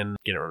you can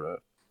get it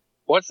removed.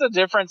 What's the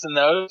difference in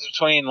those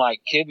between like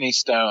kidney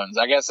stones?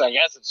 I guess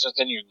it's just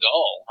in your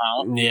gall,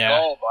 huh? Yeah.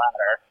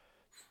 Gallbladder.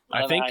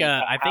 I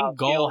think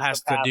gall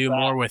has to do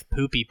more with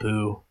poopy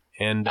poo,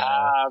 and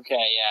okay,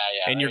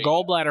 yeah. And your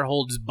gallbladder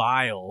holds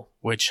bile,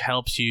 which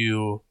helps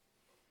you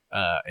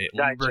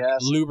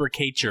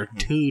lubricate your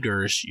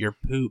tutors, your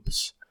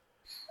poops.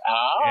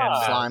 And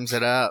slimes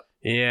it up.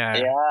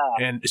 Yeah.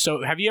 And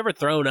so, have you ever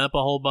thrown up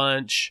a whole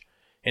bunch?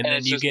 And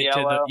then you get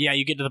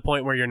you get to the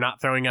point where you're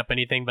not throwing up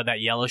anything but that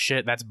yellow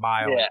shit. That's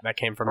bile that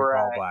came from your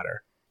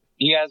gallbladder.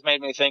 You guys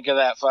made me think of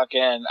that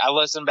fucking. I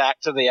listened back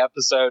to the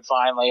episode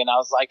finally, and I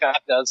was like,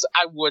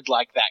 I would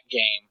like that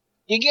game.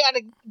 You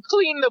gotta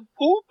clean the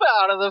poop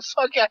out of the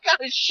fuck. I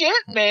gotta shit,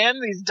 man.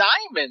 These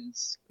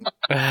diamonds, these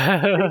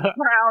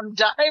brown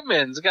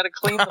diamonds. Gotta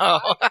clean them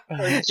out.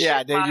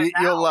 Yeah, dude,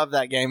 you'll love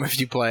that game if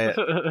you play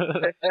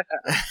it.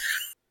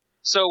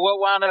 So what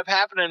wound up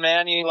happening,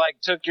 man? You like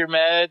took your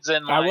meds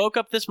and I woke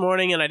up this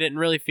morning and I didn't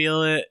really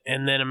feel it,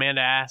 and then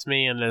Amanda asked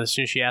me, and as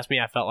soon as she asked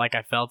me, I felt like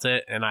I felt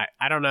it, and I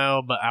don't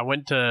know, but I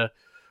went to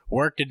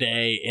work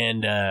today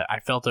and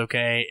I felt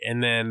okay,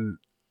 and then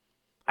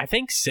I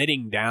think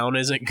sitting down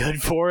isn't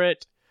good for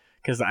it,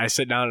 because I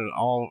sit down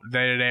all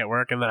day today at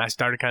work, and then I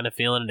started kind of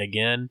feeling it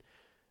again.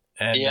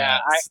 And yeah,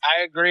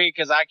 I agree,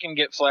 because I can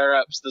get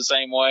flare-ups the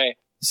same way.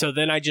 So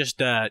then I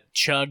just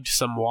chugged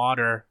some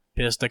water,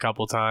 pissed a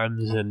couple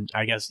times, and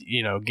I guess,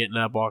 getting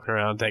up, walking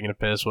around, taking a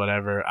piss,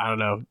 whatever. I don't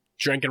know.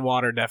 Drinking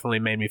water definitely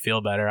made me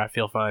feel better. I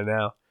feel fine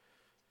now.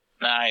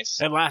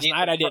 Nice. And last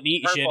night I didn't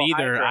eat shit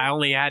either. Hydrate. I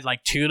only had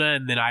like tuna,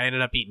 and then I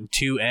ended up eating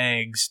 2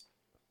 eggs.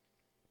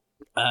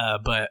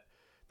 But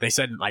they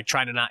said like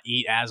try to not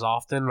eat as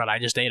often, but I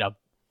just ate a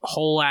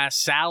whole ass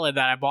salad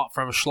that I bought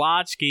from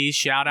Schlotzkys.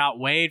 Shout out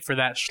Wade for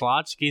that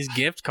Schlotzkys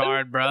gift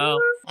card, bro.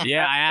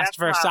 Yeah, I asked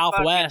for a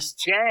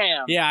Southwest.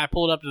 Jam. Yeah, I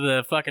pulled up to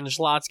the fucking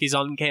Schlotzkys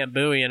on Camp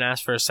Bowie and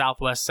asked for a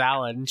Southwest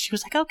salad, and she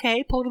was like,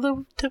 "Okay, pull to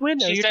the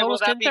window." She you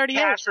told us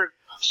 10:38.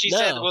 She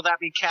said, "Will that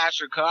be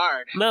cash or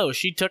card?" No,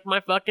 she took my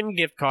fucking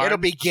gift card. It'll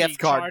be gift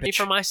card. She charged me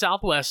for my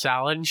Southwest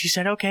salad, and she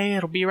said, "Okay,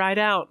 it'll be right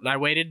out." And I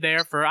waited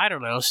there for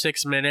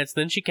 6 minutes.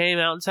 Then she came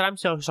out and said, "I'm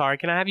so sorry.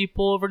 Can I have you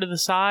pull over to the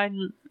side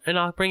and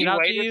I'll bring it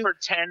out to you?" You waited for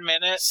 10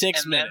 minutes.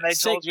 6 minutes. Then they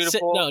told you to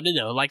pull.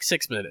 No, like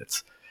 6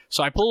 minutes.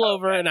 So I pull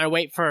over and I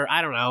wait for,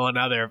 I don't know,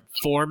 another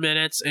 4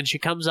 minutes, and she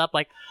comes up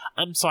like,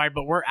 I'm sorry,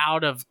 but we're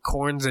out of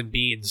corns and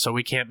beans, so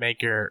we can't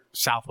make your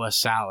Southwest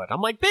salad.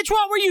 I'm like, bitch,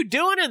 what were you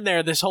doing in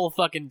there this whole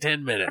fucking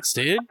 10 minutes,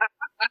 dude?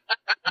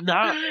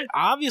 Not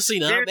obviously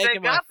not dude,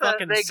 making my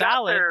fucking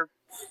salad.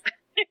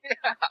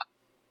 Yeah.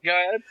 Go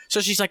ahead.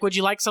 So she's like, would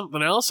you like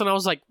something else? And I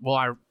was like, well,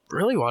 I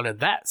really wanted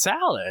that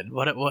salad.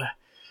 What?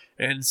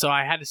 And so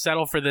I had to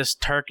settle for this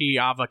turkey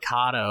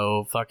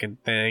avocado fucking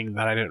thing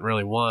that I didn't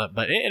really want,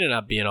 but it ended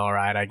up being all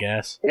right, I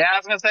guess. Yeah, I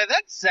was gonna say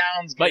that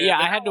sounds good. But yeah,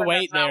 I had to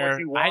wait there.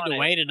 I had to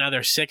wait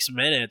another 6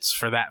 minutes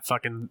for that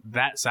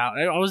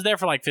salad. I was there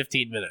for like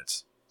 15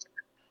 minutes.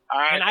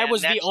 All right, and I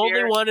was the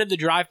only one in the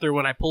drive-thru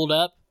when I pulled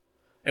up.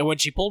 And when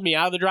she pulled me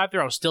out of the drive-thru,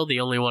 I was still the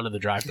only one in the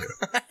drive-thru.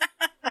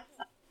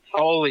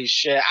 Holy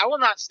shit. I will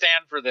not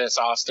stand for this,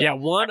 Austin. Yeah,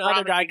 one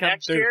other guy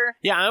comes through.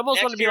 Yeah, I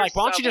almost want to be like,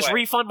 why don't you just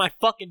refund my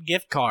fucking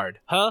gift card?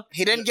 Huh?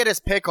 He didn't get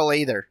his pickle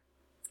either.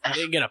 I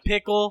didn't get a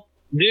pickle.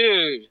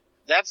 Dude,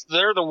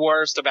 they're the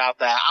worst about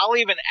that. I'll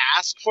even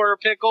ask for a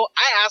pickle.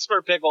 I ask for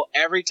a pickle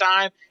every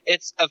time.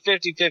 It's a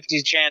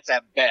 50-50 chance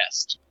at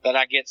best that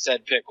I get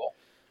said pickle.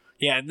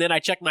 Yeah, and then I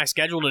checked my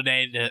schedule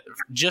today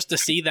just to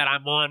see that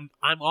I'm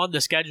on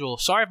the schedule.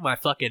 Sorry if my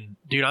fucking...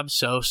 Dude, I'm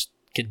so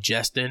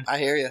congested. I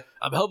hear you.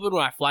 I'm hoping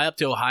when I fly up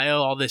to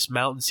Ohio, all this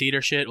mountain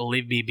cedar shit will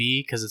leave me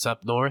be because it's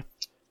up north.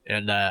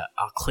 And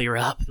I'll clear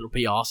up. It'll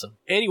be awesome.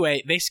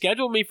 Anyway, they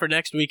scheduled me for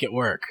next week at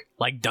work.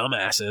 Like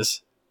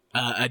dumbasses.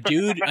 A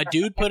dude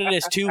put in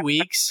his 2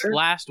 weeks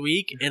last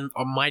week, and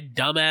my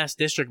dumbass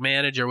district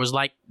manager was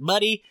like,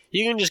 buddy,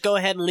 you can just go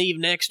ahead and leave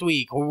next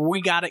week.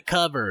 We got it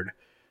covered.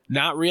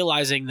 Not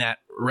realizing that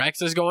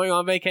Rex is going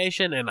on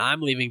vacation and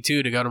I'm leaving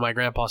too to go to my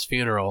grandpa's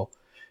funeral.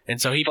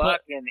 And so he put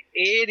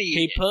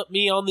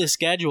me on the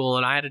schedule,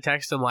 and I had to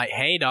text him like,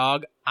 hey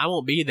dog, I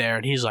won't be there.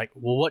 And he's like,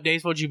 well, what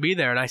days would you be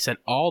there? And I said,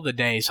 all the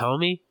days,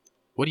 homie.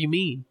 What do you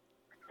mean?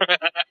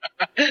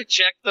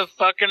 Check the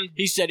fucking...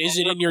 He said, is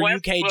it in your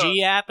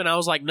UKG app? And I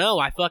was like, no,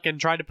 I fucking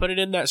tried to put it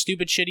in that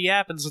stupid shitty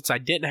app, and since I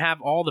didn't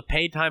have all the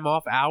paid time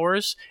off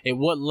hours, it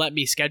wouldn't let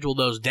me schedule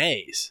those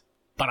days.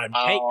 But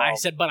I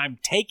said, but I'm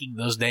taking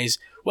those days.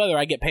 Whether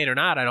I get paid or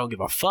not, I don't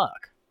give a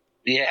fuck.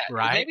 Yeah,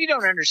 right? Maybe you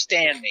don't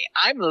understand me.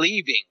 I'm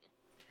leaving.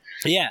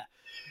 Yeah.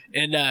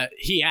 And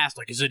he asked,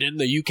 like, is it in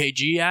the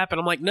UKG app? And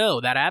I'm like,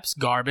 no, that app's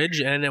garbage,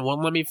 and it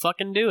won't let me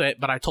fucking do it.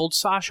 But I told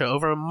Sasha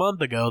over a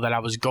month ago that I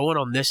was going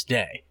on this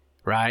day,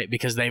 right?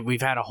 Because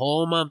we've had a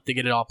whole month to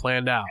get it all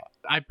planned out.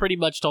 I pretty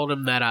much told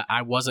him that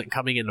I wasn't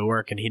coming into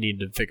work and he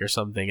needed to figure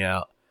something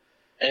out.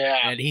 Yeah.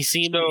 And he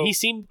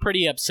seemed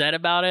pretty upset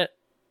about it.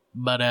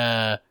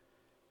 But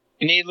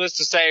needless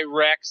to say,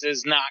 Rex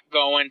is not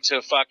going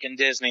to fucking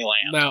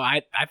Disneyland. No,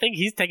 I think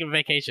he's taking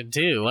vacation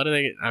too. What do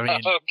they? I mean,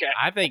 okay.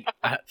 I think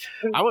I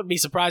wouldn't be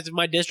surprised if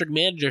my district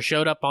manager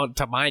showed up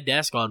to my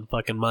desk on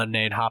fucking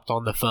Monday and hopped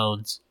on the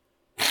phones.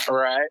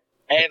 Right.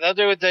 Hey, they'll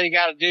do what they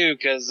got to do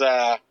because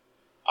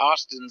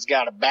Austin's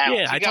got to bounce.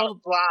 Yeah, I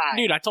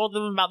told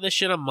them about this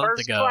shit a month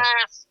First ago.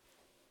 Class.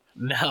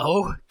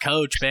 No,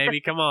 coach,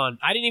 baby, come on.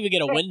 I didn't even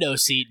get a window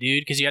seat,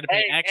 dude, because you had to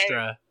pay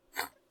extra.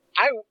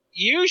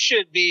 You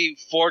should be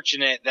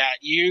fortunate that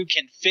you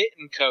can fit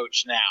in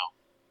coach now.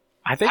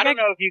 I don't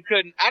know if you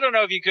couldn't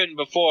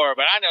before,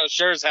 but I know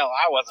sure as hell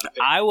I wasn't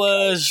fit. I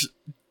was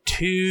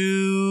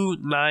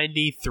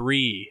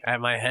 293 at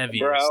my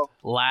heaviest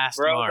last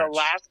March.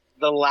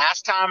 The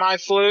last time I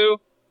flew,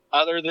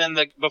 other than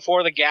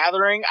before the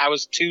gathering, I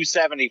was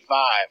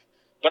 275.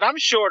 But I'm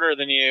shorter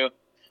than you.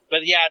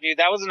 But yeah, dude,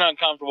 that was an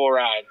uncomfortable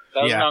ride.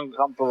 That was an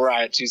uncomfortable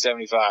ride at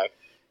 275.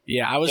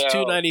 Yeah, I was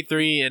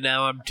 293 and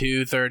now I'm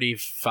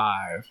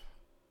 235.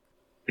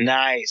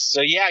 Nice.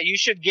 So yeah, you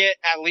should get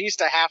at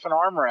least a half an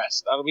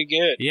armrest. That'll be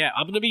good. Yeah,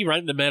 I'm gonna be right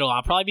in the middle.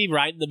 I'll probably be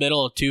right in the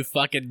middle of two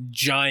fucking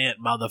giant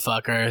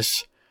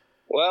motherfuckers.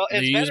 Well,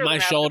 it's they use my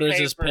shoulders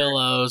as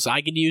pillows.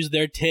 I can use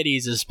their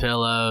titties as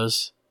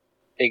pillows.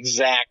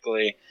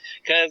 Exactly.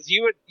 Because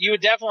you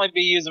would definitely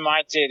be using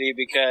my titty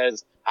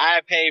because I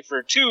pay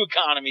for 2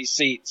 economy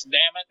seats, damn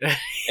it.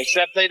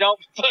 Except they don't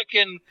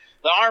fucking...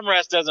 The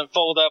armrest doesn't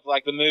fold up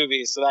like the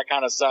movies, so that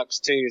kind of sucks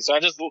too. So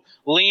I just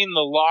lean the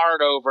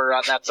lard over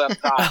that's up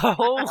top.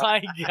 Oh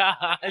my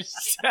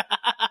gosh.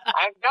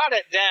 I've got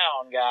it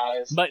down,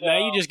 guys. But so,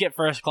 now you just get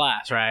first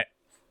class, right?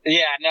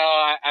 Yeah, no,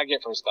 I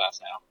get first class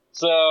now.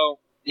 So,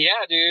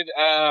 yeah, dude,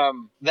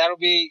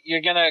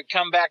 you're going to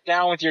come back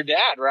down with your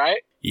dad,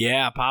 right?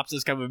 Yeah, Pops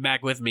is coming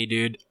back with me,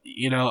 dude.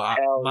 You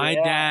know, my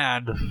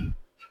dad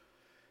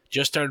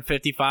just turned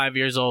 55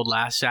 years old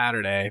last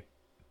Saturday.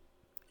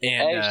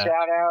 And, hey,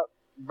 shout out.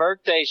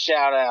 Birthday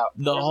shout out.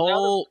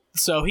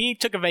 So he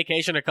took a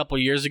vacation a couple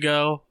years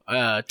ago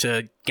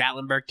to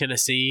Gatlinburg,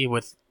 Tennessee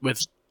with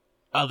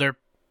other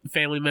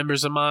family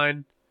members of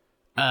mine.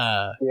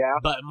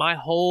 But my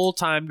whole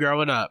time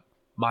growing up,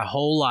 my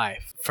whole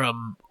life,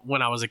 from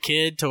when I was a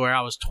kid to where I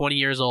was 20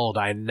 years old,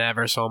 I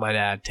never saw my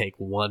dad take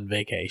one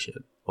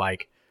vacation.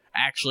 Like,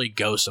 actually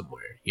go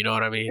somewhere. You know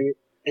what I mean?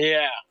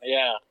 Yeah.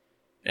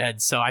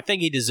 And so I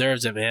think he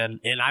deserves it, man.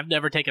 And I've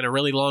never taken a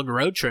really long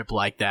road trip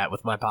like that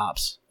with my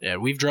pops. Yeah,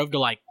 we've drove to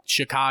like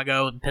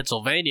Chicago and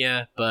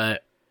Pennsylvania,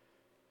 but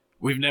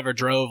we've never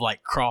drove like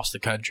across the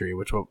country,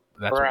 that's what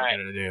we're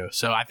gonna do.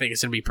 So I think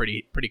it's gonna be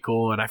pretty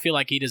cool, and I feel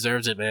like he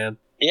deserves it, man.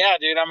 Yeah,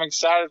 dude, I'm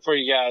excited for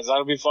you guys.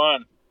 That'll be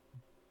fun.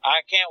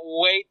 I can't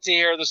wait to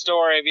hear the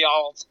story of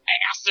y'all's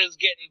asses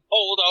getting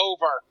pulled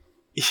over.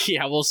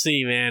 Yeah, we'll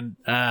see, man.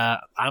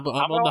 I'm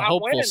on the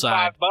hopeful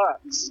side.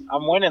 $5.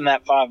 I'm winning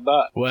that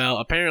 $5. Well,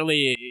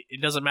 apparently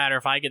it doesn't matter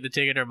if I get the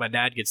ticket or my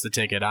dad gets the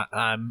ticket.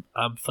 I'm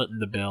footing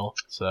the bill.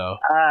 So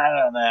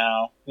I don't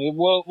know.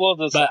 We'll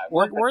decide.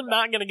 But we're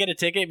not gonna get a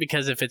ticket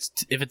because if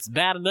it's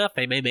bad enough,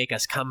 they may make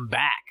us come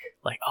back.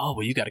 Like, oh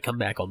well, you got to come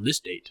back on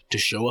this date to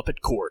show up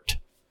at court.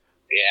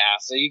 Yeah,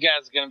 so you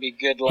guys are gonna be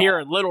good luck. Here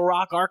in Little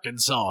Rock,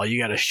 Arkansas, you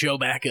got to show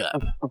back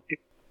up. God,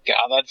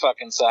 that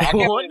fucking sucks.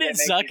 Wouldn't it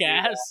suck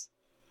ass?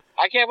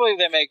 I can't believe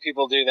they make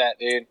people do that,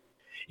 dude.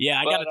 Yeah,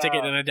 I got a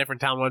ticket in a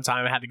different town one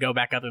time. I had to go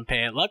back up and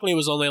pay it. Luckily, it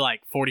was only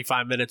like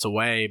 45 minutes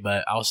away,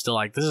 but I was still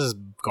like, this is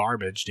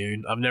garbage,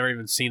 dude. I've never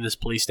even seen this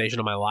police station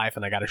in my life,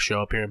 and I got to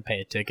show up here and pay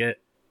a ticket.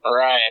 All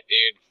right,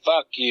 dude.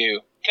 Fuck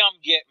you. Come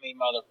get me,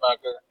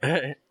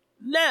 motherfucker.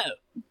 No.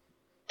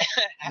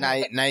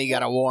 Now you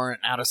got a warrant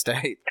out of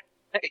state.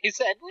 He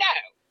said no.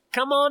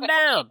 Come on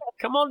down.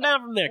 Come on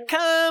down from there.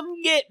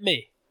 Come get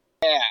me.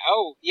 Yeah.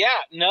 Oh, yeah.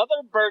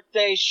 Another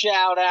birthday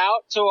shout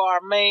out to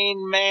our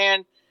main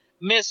man,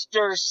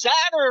 Mr.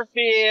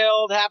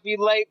 Satterfield. Happy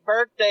late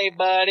birthday,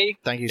 buddy.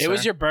 Thank you, sir. It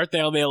was your birthday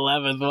on the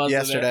 11th, wasn't it?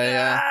 Yesterday,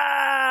 yeah.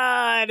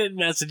 I didn't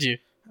message you.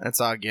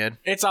 That's all good.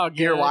 It's all good.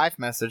 Your wife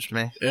messaged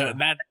me. Yeah,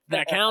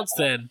 that counts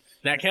then.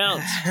 That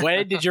counts.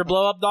 Wade, did your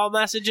blow up doll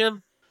message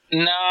him?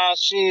 No,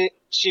 she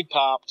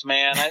popped,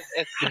 man.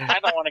 I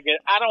don't want to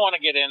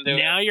get into it.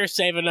 Now you're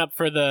saving up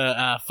for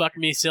the fuck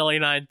me silly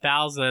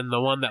 9000, the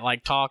one that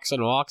like talks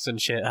and walks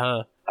and shit,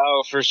 huh?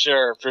 Oh, for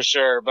sure.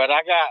 But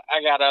I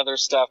got other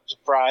stuff to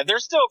fry. They're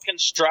still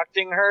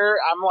constructing her.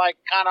 I'm like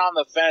kind of on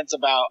the fence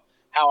about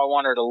how I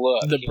want her to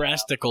look. The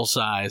breasticle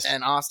size.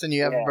 And Austin,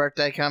 you have a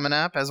birthday coming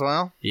up as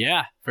well?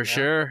 Yeah, for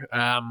sure.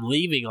 I'm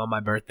leaving on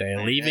my birthday.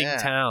 Leaving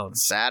town.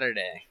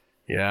 Saturday.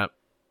 Yep.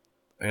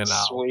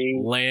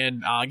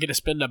 And I'll get to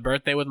spend a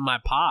birthday with my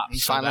pops. You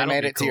finally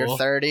made it to your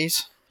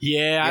 30s?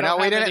 Yeah.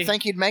 We didn't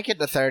think you'd make it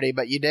to 30,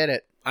 but you did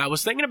it. I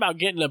was thinking about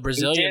getting a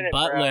Brazilian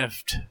butt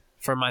lift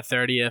for my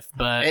 30th,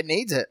 but... It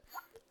needs it.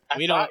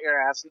 I thought your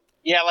ass...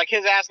 Yeah, like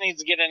his ass needs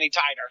to get any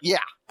tighter. Yeah.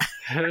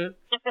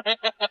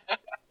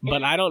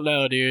 But I don't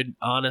know, dude.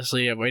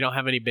 Honestly, we don't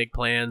have any big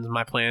plans.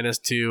 My plan is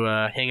to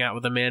hang out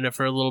with Amanda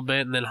for a little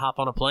bit and then hop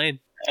on a plane.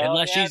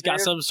 Unless she's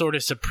got some sort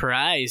of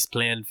surprise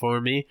planned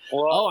for me.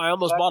 Well, I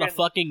almost bought a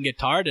fucking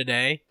guitar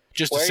today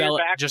just to sell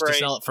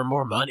it for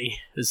more money.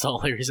 Is the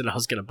only reason I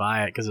was gonna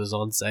buy it, because it was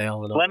on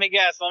sale. And Let me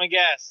guess.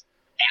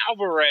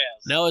 Alvarez.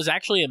 No, it was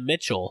actually a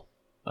Mitchell.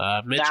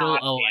 Mitchell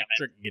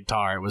electric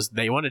guitar.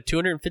 They wanted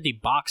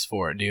 $250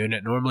 for it, dude. And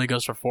it normally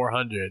goes for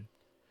 $400.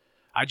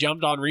 I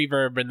jumped on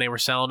Reverb and they were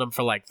selling them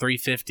for like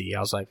 $350. I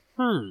was like,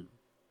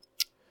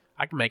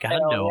 I can make a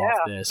hundo off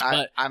this.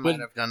 But I might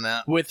have done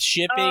that. With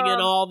shipping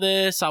and all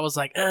this, I was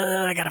like,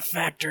 I gotta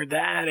factor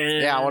that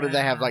in. Yeah, what did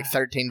they have, like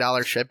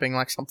 $13 shipping,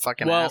 like some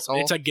fucking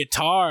asshole? It's a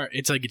guitar,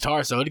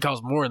 so it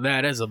costs more than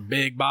that. It's a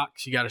big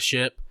box you gotta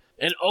ship.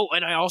 And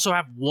I also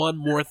have one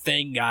more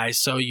thing, guys.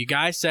 So you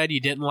guys said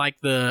you didn't like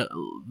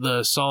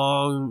the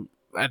song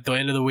at the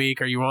end of the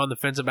week, or you were on the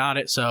fence about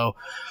it. So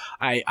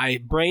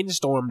I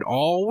brainstormed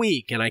all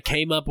week, and I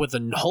came up with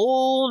a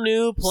whole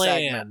new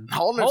plan.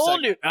 Whole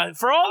new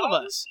for all of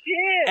us.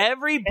 Shit.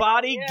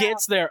 Everybody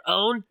gets their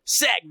own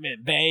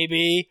segment,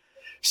 baby.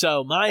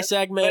 So my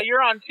segment... But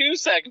you're on 2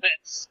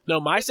 segments. No,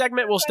 my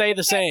segment will stay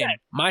the same.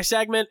 My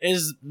segment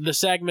is the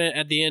segment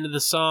at the end of the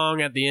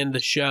song, at the end of the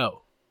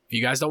show. If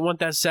you guys don't want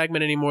that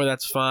segment anymore,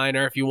 that's fine.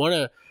 Or if you want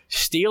to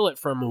steal it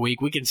from a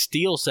week, we can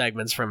steal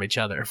segments from each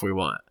other if we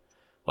want.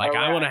 Like,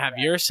 I want to have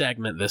your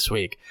segment this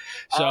week.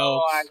 So,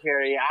 I hear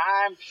you.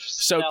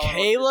 So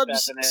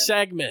Caleb's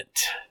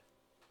segment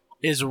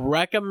is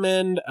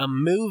recommend a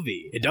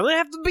movie. It doesn't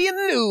have to be a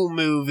new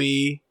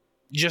movie,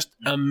 just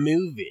a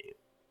movie.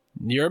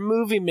 You're a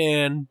movie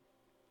man.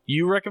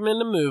 You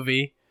recommend a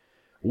movie.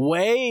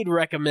 Wade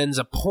recommends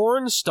a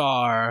porn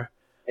star.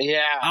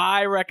 Yeah.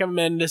 I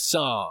recommend a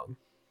song.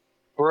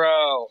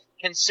 Bro,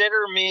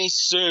 consider me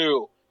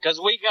Sue, because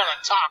we gonna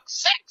talk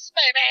sex,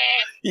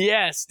 baby!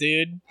 Yes,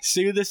 dude.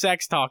 Sue the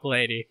sex talk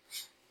lady.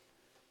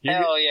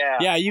 Hell yeah.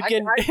 Yeah, you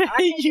can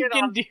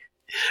do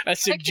a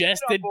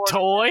suggested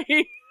toy.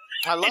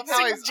 I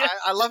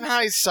love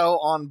how he's so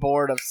on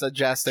board of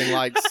suggesting,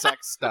 like,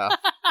 sex stuff.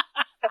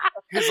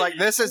 He's like,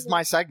 this is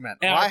my segment.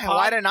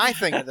 Why didn't I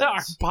think of this? Our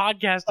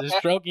podcast is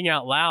stroking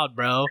out loud,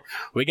 bro.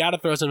 We got to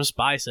throw some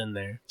spice in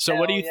there. So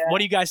what do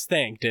you guys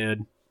think,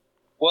 dude?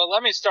 Well,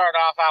 let me start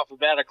off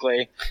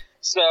alphabetically.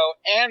 So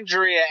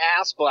Andrea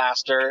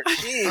Assblaster,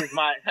 she's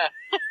my.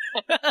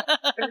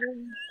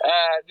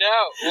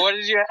 No. What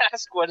did you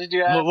ask? What do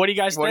you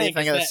guys think? What do you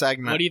think of the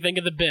segment? What do you think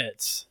of the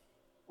bits?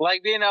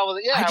 Like being able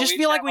to. Yeah. I just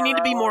feel like we need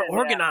to be more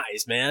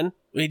organized, man.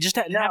 We just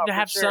have to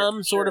have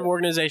some sort of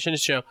organization to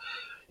show.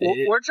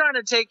 We're trying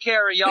to take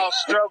care of y'all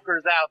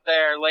strokers out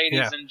there,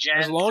 ladies and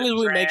gents. As long as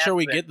we make sure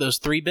we get those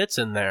 3 bits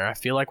in there, I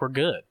feel like we're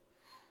good.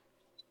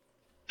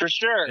 For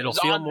sure. It'll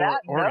feel more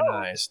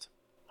organized.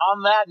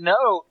 On that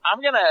note, I'm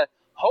going to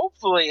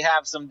hopefully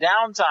have some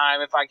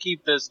downtime if I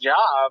keep this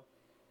job.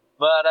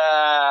 But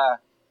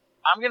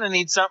I'm going to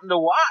need something to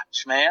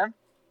watch, man.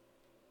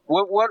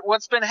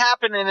 What's been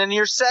happening in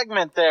your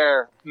segment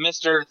there,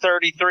 Mr.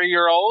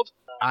 33-year-old?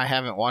 I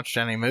haven't watched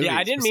any movies. Yeah,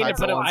 I didn't mean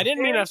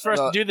us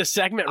first to do the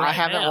segment right now. I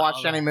haven't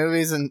watched any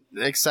movies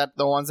except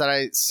the ones that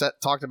I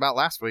talked about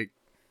last week.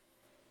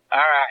 All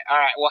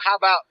right. Well,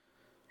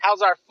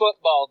 how's our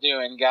football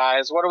doing,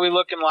 guys? What are we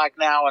looking like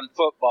now in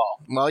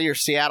football? Well, your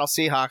Seattle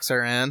Seahawks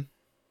are in.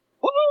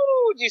 Woo!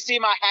 Did you see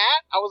my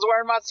hat? I was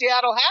wearing my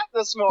Seattle hat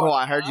this morning. Well,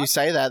 I heard you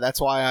say that. That's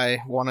why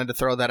I wanted to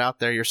throw that out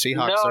there. Your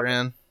Seahawks are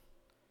in.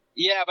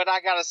 Yeah, but I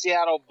got a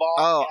Seattle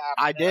ball cap.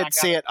 I did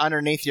see it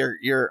underneath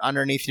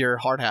your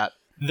hard hat.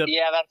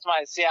 Yeah, that's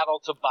my Seattle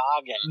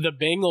toboggan. The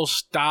Bengals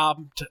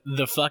stopped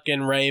the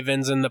fucking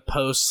Ravens in the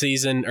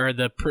postseason, or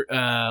the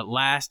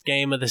last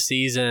game of the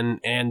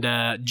season, and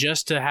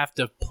just to have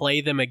to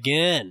play them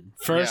again.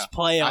 First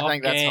playoff game. I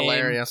think that's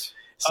hilarious.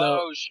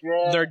 So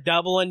they're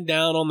doubling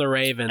down on the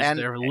Ravens. And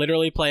they're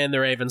literally playing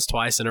the Ravens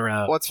twice in a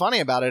row. What's funny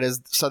about it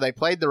is, so they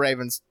played the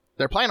Ravens.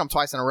 They're playing them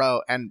twice in a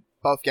row, and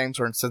both games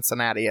were in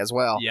Cincinnati as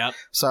well. Yep.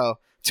 So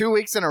 2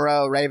 weeks in a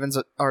row,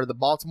 the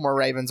Baltimore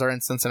Ravens are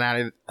in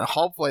Cincinnati.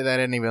 Hopefully they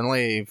didn't even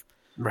leave.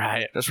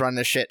 Right. Just run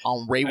this shit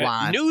on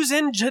rewind. News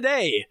in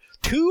today.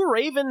 2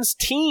 Ravens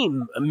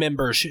team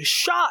members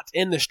shot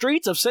in the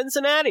streets of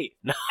Cincinnati.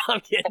 No, I'm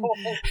kidding.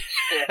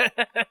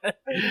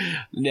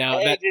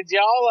 What did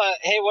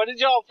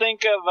y'all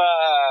think of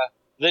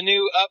the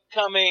new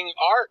upcoming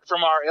art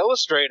from our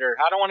illustrator?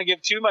 I don't want to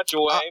give too much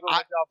away, but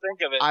what y'all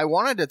think of it? I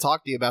wanted to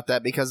talk to you about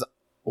that because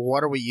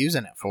what are we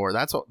using it for?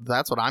 That's what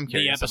I'm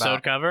curious about. The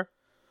episode cover?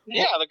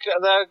 Yeah, the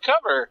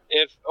cover,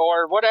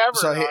 or whatever.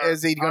 So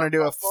is he going to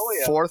do a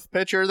 4th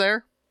picture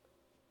there,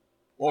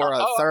 or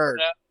a 3rd?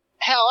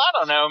 Hell, I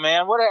don't know,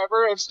 man.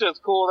 Whatever. It's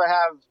just cool to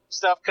have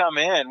stuff come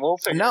in. We'll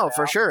figure it out. No,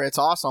 for sure, it's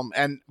awesome.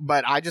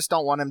 But I just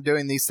don't want him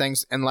doing these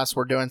things unless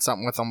we're doing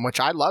something with them, which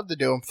I'd love to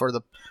do them for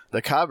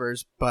the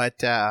covers.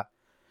 But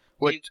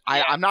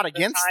I'm not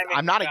against.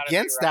 I'm not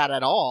against that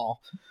at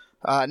all.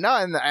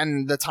 No,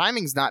 and the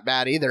timing's not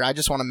bad either. I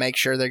just want to make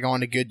sure they're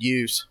going to good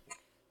use.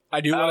 I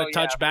do want to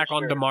touch back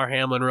on DeMar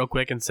Hamlin real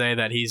quick and say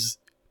that he's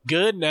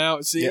good now,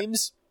 it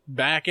seems. Yep.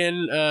 Back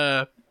in...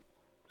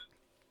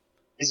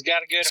 he's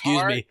got a good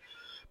heart.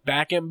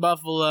 Back in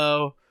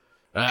Buffalo.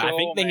 I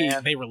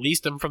think they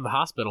released him from the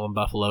hospital in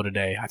Buffalo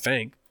today, I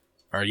think.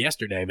 Or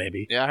yesterday,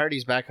 maybe. Yeah, I heard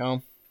he's back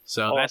home.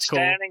 So that's cool.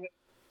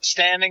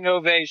 Standing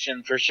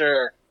ovation, for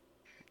sure.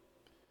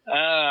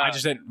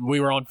 We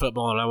were on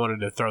football, and I wanted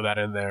to throw that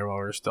in there while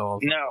we were still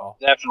on football.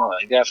 No,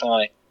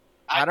 definitely.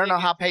 I don't know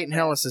how Peyton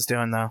Hillis is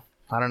doing, though.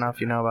 I don't know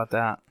if you know about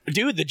that.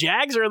 Dude, the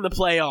Jags are in the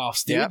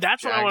playoffs, dude. Yep,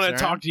 that's what I want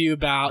to talk to you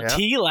about. Yep.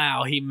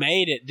 T-Lau, he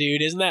made it,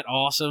 dude. Isn't that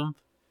awesome?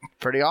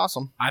 Pretty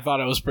awesome. I thought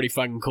it was pretty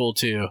fucking cool,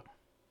 too.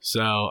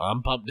 So,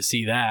 I'm pumped to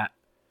see that.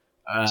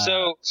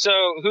 So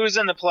who's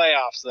in the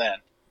playoffs, then?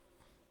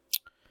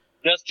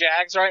 Just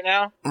Jags right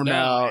now?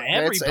 No,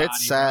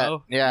 it's set.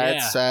 Bro. Yeah,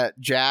 it's set.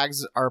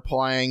 Jags are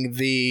playing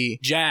the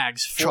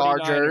Jags,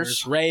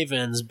 Chargers,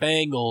 Ravens,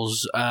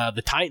 Bengals.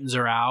 The Titans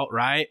are out,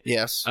 right?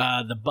 Yes.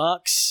 The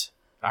Bucks.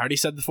 I already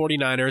said the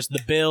 49ers. The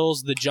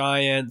Bills, the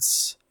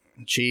Giants.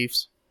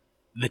 Chiefs.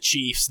 The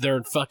Chiefs. They're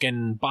in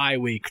fucking bye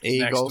week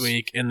next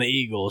week. And the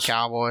Eagles.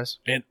 Cowboys.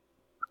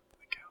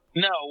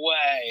 No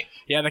way.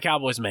 Yeah, the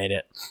Cowboys made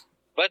it.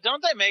 But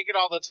don't they make it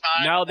all the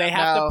time? No, they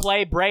have to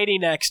play Brady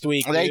next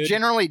week. They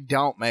generally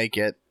don't make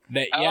it.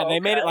 They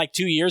made it like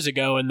 2 years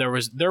ago, and there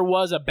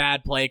was a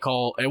bad play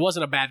call. It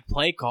wasn't a bad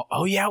play call.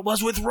 Oh yeah, it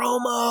was with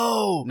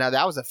Romo. No,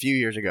 that was a few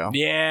years ago.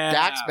 Yeah,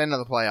 Dak's been to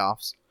the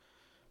playoffs.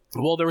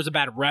 Well, there was a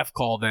bad ref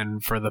call then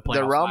for the playoffs.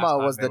 The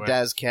Romo was the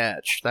Dez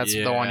catch. That's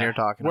the one you're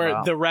talking about.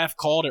 Where the ref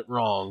called it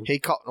wrong. He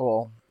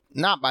called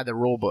not by the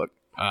rule book.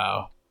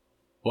 Oh,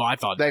 well, I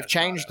thought they've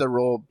changed the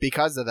rule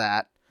because of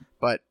that,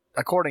 but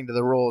according to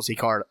the rules, he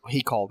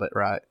called it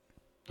right.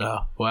 Oh,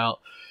 well,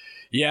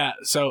 yeah,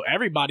 so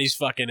everybody's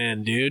fucking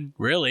in, dude,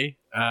 really.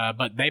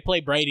 But they play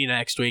Brady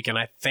next week, and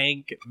I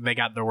think they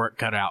got their work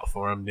cut out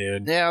for them,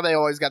 dude. Yeah, they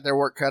always got their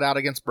work cut out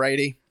against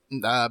Brady.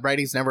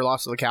 Brady's never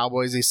lost to the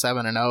Cowboys. He's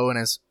 7-0 in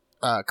his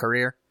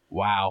career.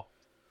 Wow.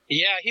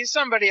 Yeah, he's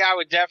somebody I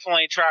would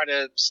definitely try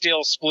to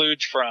steal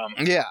splooge from.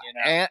 Yeah,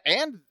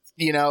 and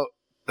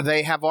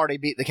they have already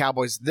beat the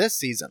Cowboys this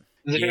season.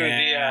 The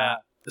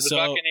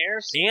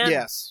Buccaneers?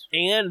 Yes.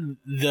 And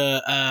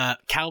the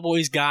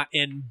Cowboys got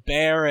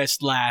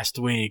embarrassed last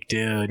week,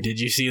 dude. Did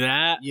you see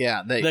that?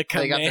 Yeah. They got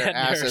their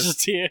asses.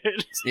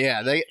 Dude.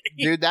 Yeah.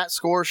 That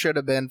score should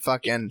have been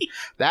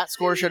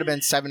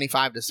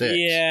 75-6.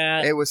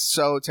 Yeah. It was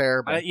so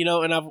terrible.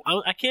 And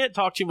I can't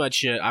talk too much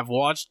shit. I've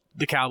watched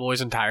the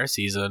Cowboys' entire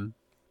season.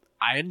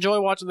 I enjoy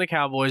watching the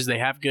Cowboys. They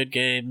have good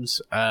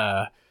games.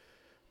 But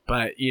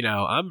But,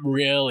 I'm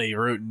really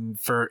rooting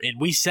for, and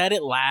we said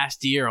it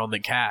last year on the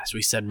cast.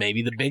 We said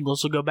maybe the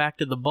Bengals will go back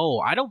to the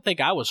bowl. I don't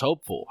think I was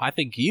hopeful. I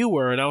think you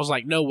were, and I was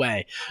like, no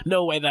way.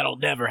 No way, that'll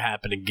never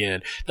happen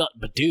again.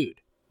 But,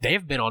 dude,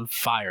 they've been on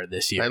fire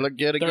this year. They look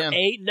good again. They're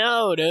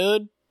 8-0,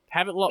 dude.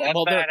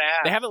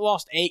 They haven't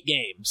lost 8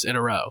 games in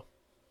a row.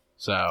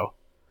 So,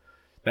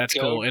 that's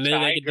cool. And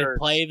then they get to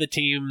play the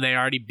team they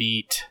already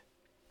beat.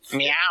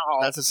 Meow.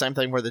 That's the same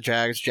thing with the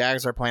Jags.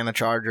 Jags are playing the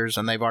Chargers,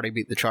 and they've already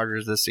beat the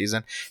Chargers this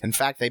season. In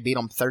fact, they beat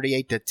them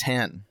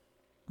 38-10.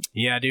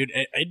 Yeah, dude,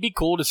 it'd be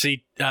cool to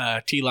see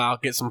T-Law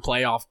get some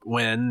playoff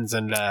wins,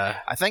 and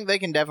I think they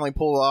can definitely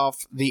pull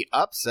off the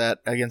upset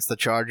against the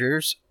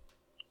Chargers.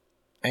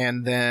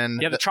 And then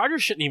the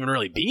Chargers shouldn't even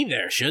really be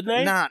there, should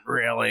they? Not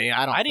really.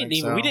 I didn't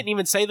even. so. We didn't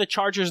even say the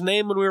Chargers'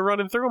 name when we were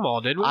running through them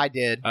all, did we? I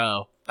did.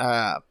 Oh,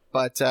 yeah,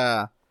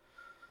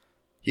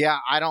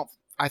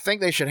 I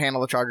think they should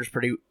handle the Chargers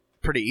pretty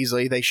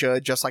easily. They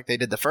should, just like they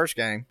did the first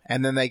game,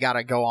 and then they got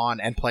to go on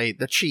and play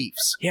the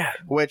Chiefs. Yeah,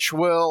 which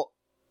will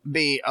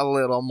be a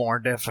little more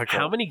difficult.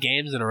 How many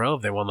games in a row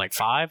have they won? Like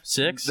 5,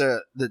 6?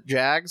 The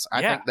Jags,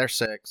 I think they're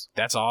 6.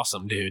 That's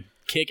awesome, dude.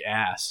 Kick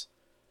ass.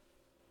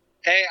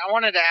 Hey, I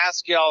wanted to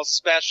ask y'all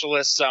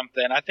specialists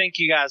something. I think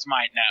you guys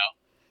might know.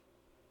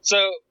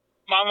 So,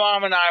 my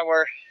mom and I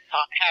were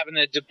having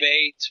a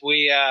debate.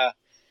 We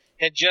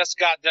had just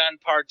got done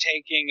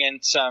partaking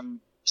in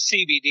some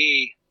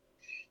CBD,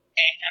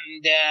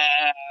 and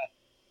I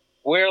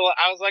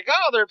was like,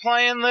 "Oh, they're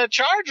playing the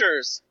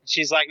Chargers."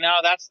 She's like, "No,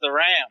 that's the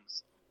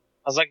Rams."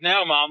 I was like,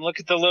 "No, Mom, look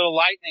at the little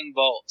lightning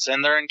bolts,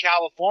 and they're in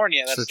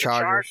California. That's the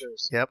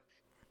Chargers." Yep.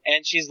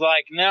 And she's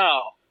like,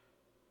 "No,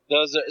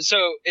 those are."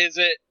 So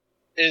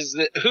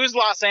who's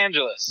Los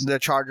Angeles? The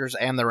Chargers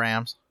and the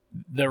Rams.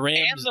 The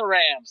Rams. And the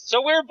Rams.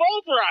 So we're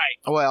both right.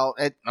 Well,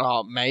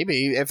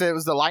 maybe if it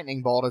was the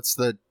lightning bolt, it's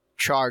the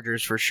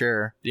Chargers for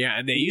sure. Yeah,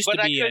 and they used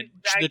to be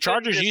the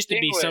Chargers used to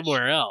be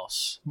somewhere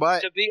else.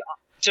 But to be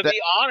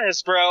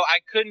honest, bro, I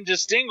couldn't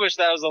distinguish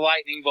that was a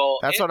lightning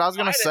bolt. That's what I was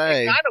gonna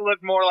say. It kind of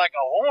looked more like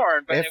a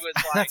horn, but it was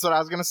like that's what I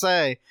was gonna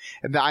say.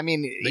 I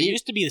mean, they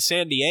used to be the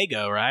San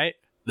Diego, right?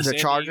 The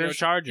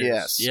Chargers?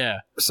 Yes.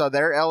 Yeah. So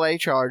they're LA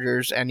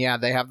Chargers, and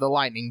they have the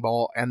lightning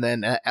bolt, and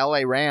then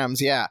LA Rams,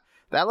 that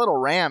little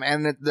ram,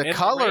 and the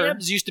color. The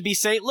Rams used to be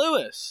St.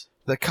 Louis.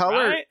 The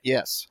color, right?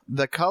 Yes.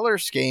 The color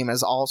scheme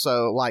is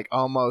also like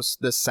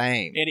almost the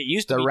same. And it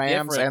used to be the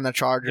Rams different. and the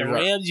Chargers. The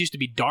Rams used to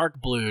be dark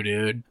blue,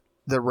 dude.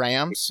 The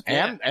Rams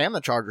and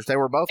the Chargers, they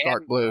were both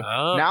dark blue.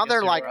 Oh, now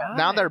they're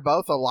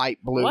both a light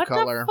blue what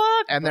color, the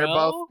fuck, and they're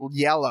both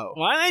yellow.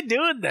 Why are they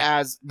doing that?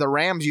 As the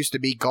Rams used to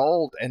be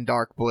gold and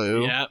dark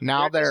blue,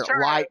 now they're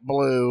light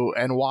blue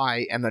and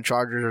white, and the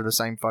Chargers are the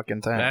same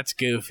fucking thing. That's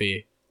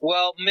goofy.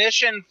 Well,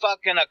 mission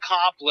fucking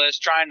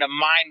accomplished, trying to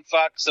mind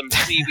fuck some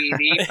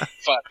CBD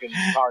fucking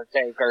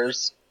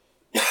partakers.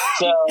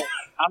 So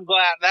I'm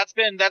glad that's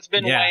been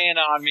weighing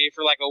on me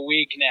for like a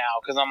week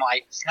now, because I'm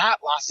like, it's not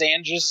Los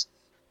Angeles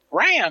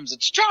Rams,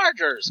 it's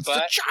Chargers,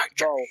 but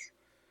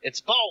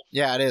it's both.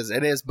 Yeah, it is.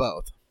 It is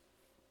both.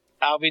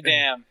 I'll be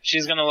damned.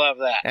 She's gonna love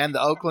that. And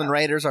the Oakland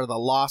Raiders are the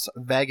Las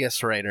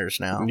Vegas Raiders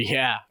now.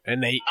 Yeah,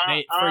 and they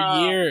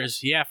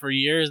for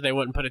years they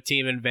wouldn't put a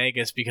team in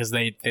Vegas because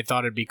they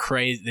thought it'd be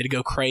crazy. They'd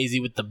go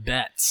crazy with the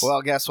bets.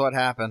 Well, guess what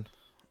happened?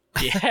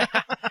 Yeah,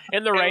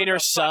 and the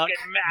Raiders suck.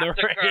 The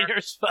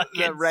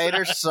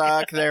Raiders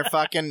suck. They're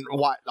fucking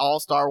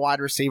all-star wide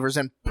receivers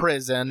in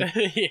prison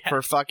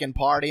for fucking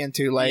partying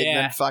too late and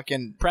then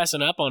fucking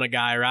pressing up on a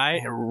guy,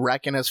 right?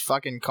 Wrecking his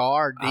fucking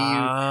car,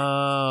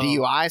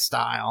 DUI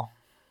style.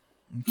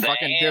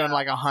 Fucking doing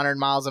like 100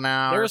 miles an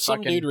hour. There was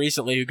some dude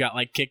recently who got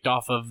like kicked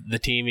off of the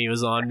team he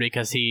was on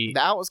because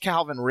that was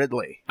Calvin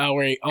Ridley. Oh,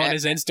 where on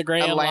his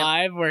Instagram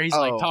live where he's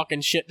like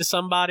talking shit to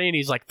somebody and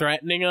he's like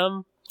threatening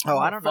him. Oh,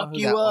 I don't know who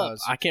that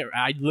was. I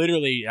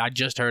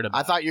just heard about it.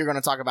 I thought you were going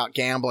to talk about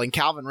gambling.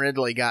 Calvin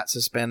Ridley got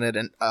suspended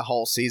a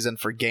whole season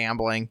for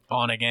gambling.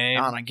 On a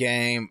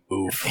game?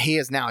 Oof. He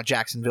is now a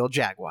Jacksonville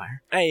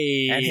Jaguar.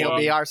 Hey. And he'll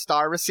be our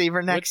star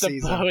receiver next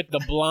season. With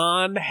the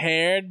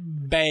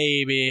blonde-haired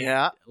baby.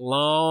 Yeah.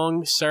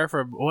 Long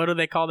surfer. What do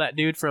they call that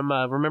dude from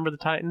Remember the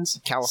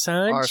Titans?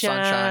 Sunshine,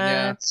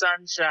 yeah.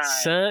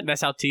 Sunshine.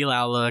 That's how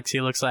T-Law looks.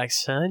 He looks like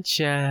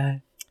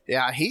sunshine.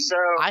 Yeah, I hate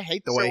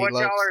the way he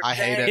looks. I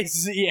hate it.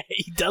 Yeah,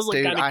 he does look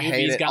kind of goofy. I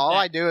hate it. All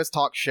I do is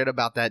talk shit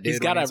about that dude. He's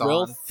got a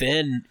real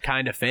thin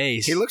kind of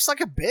face. He looks like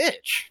a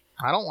bitch.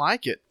 I don't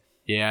like it.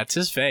 Yeah, it's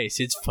his face.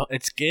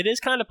 It is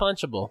kind of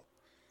punchable.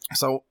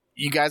 So,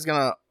 you guys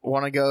gonna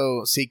want to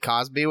go see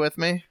Cosby with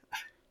me?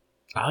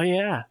 Oh,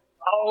 yeah.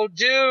 Oh,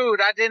 dude,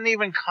 I didn't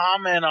even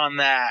comment on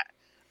that.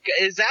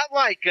 Is that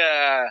like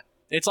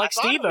It's like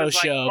Steve-O's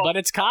show, but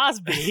it's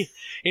Cosby.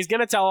 He's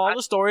gonna tell all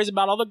the stories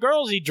about all the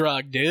girls he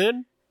drugged,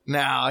 dude.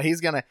 No,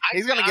 he's gonna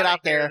get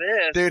out there,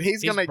 dude.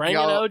 He's gonna bring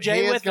go.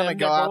 OJ with him. They're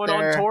going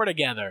on tour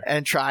together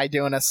and try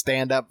doing a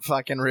stand-up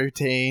fucking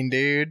routine,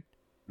 dude.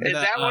 Is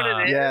that what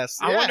it is? Yes.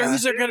 I wonder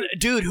who's they're gonna,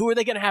 dude. Who are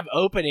they gonna have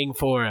opening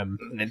for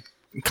him?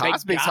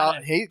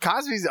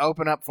 Cosby's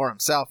open up for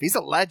himself. He's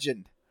a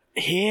legend.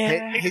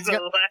 Yeah, he's a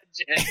legend.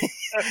 imagine.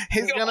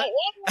 He's gonna.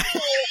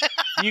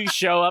 You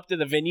show up to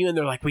the venue and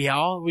they're like, we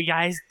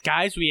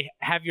guys, we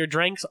have your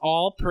drinks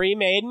all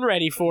pre-made and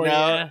ready for you.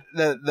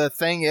 The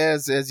thing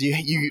is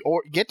you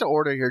get to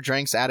order your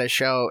drinks at a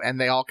show and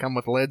they all come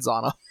with lids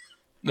on them.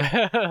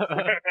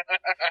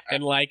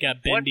 And like a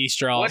bendy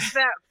straw.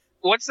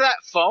 What's that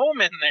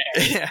foam in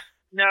there? Yeah.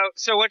 No,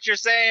 so what you're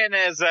saying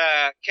is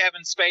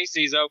Kevin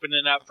Spacey's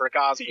opening up for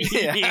Cosby.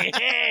 Yeah.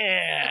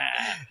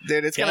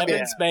 Dude, it's gonna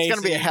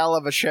be a hell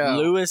of a show.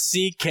 Louis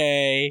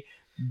C.K.,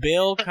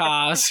 Bill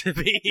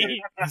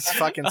Cosby. This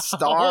fucking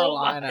star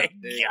lineup, my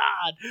dude.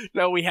 God.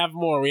 No, we have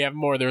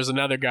more. There was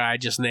another guy I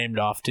just named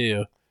off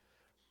too.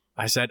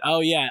 I said,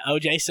 oh yeah,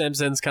 O.J.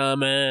 Simpson's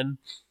coming.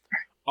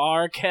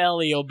 R.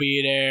 Kelly will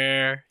be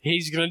there.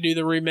 He's gonna do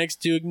the remix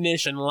to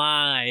Ignition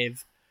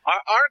live.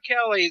 R.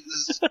 Kelly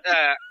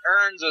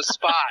earns a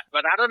spot,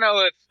 but I don't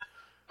know if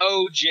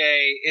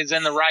OJ is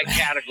in the right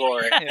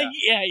category.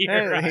 Yeah,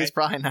 you're right. He's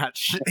probably not.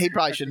 He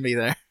probably shouldn't be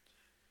there.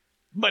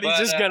 But he's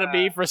just gonna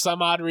be for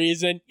some odd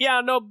reason.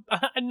 Yeah, no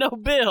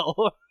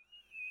Bill.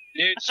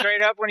 Dude,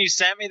 straight up, when you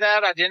sent me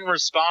that, I didn't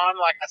respond.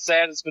 Like I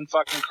said, it's been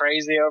fucking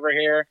crazy over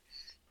here.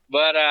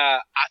 But I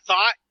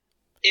thought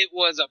it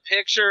was a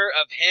picture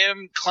of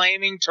him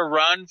claiming to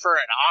run for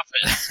an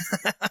office.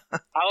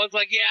 I was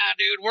like, yeah,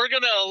 dude, we're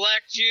going to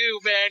elect you,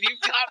 man. You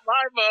got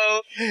my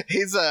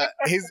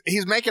vote.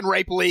 He's making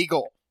rape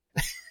legal.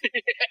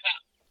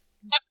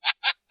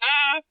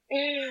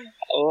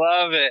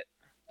 Love it.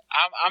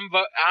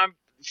 I'm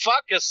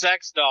fuck a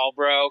sex doll,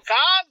 bro.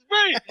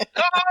 Cosby!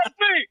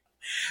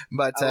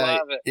 But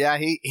yeah,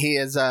 he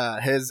is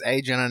his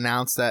agent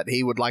announced that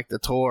he would like to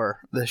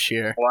tour this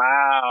year.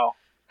 Wow.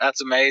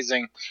 That's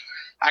amazing.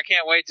 I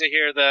can't wait to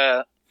hear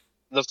the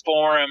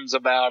forums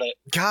about it.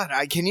 God,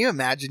 can you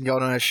imagine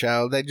going to a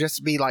show? They'd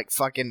just be like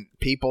fucking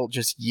people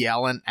just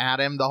yelling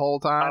at him the whole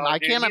time. I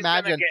can't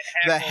imagine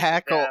the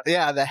heckle.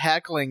 Yeah, the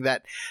heckling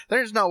that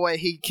there's no way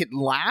he could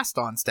last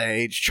on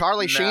stage.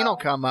 Charlie Sheen will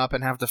come up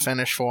and have to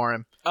finish for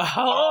him.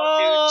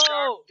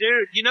 Oh,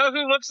 dude, you know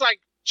who looks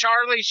like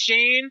Charlie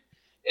Sheen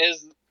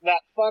is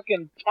that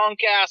fucking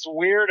punk ass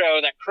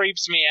weirdo that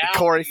creeps me out.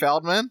 Corey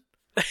Feldman?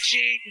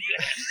 Jesus.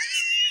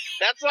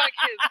 That's like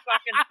his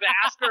fucking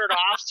bastard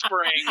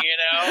offspring, you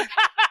know?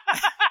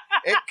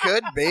 It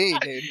could be,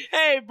 dude.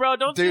 Hey, bro,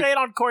 don't you hate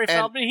on Corey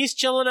Feldman? He's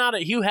chilling out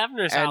at Hugh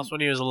Hefner's house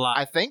when he was alive.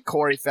 I think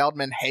Corey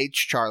Feldman hates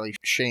Charlie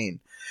Sheen.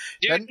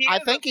 Dude, I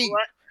think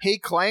he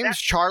claims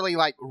Charlie,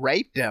 like,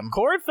 raped him.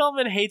 Corey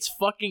Feldman hates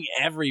fucking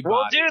everybody.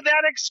 Well, dude,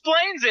 that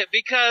explains it,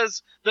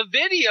 because the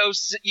video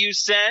you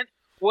sent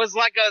was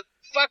like a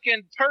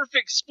fucking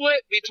perfect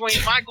split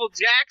between Michael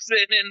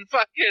Jackson and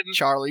fucking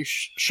Charlie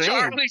Sheen.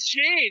 Charlie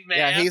Sheen, man.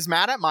 Yeah, he's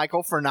mad at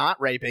Michael for not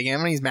raping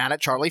him, and he's mad at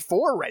Charlie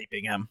for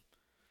raping him.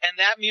 And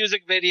that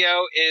music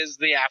video is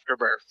the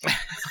afterbirth.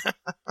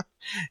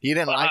 You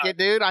didn't like it,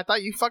 dude? I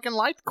thought you fucking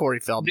liked Corey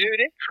Feldman. Dude,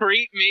 it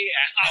creeped me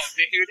out,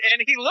 dude.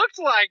 And he looked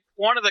like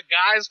one of the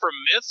guys from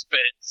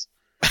Misfits,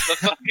 the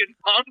fucking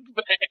punk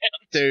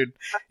band. Dude,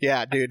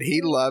 yeah, dude.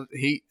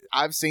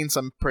 I've seen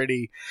some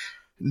pretty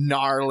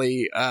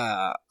gnarly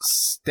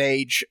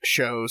stage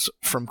shows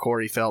from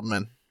Corey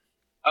Feldman.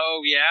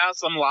 Oh yeah,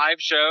 some live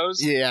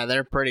shows. Yeah,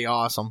 they're pretty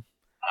awesome.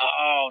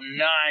 Oh,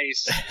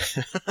 nice.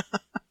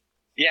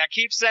 Yeah,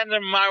 keep sending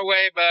them my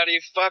way, buddy.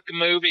 Fuck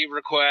movie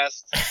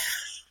requests.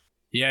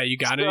 Yeah, you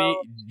got any?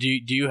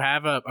 Do you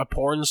have a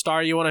porn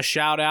star you want to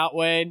shout out,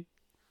 Wade?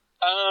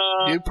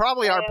 You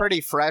probably are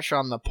pretty fresh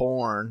on the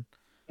porn.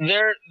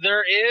 There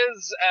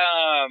is.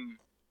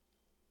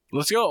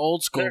 Let's go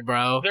old school,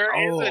 bro. There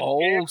is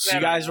old school.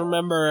 You guys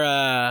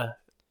remember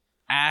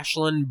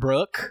Ashlyn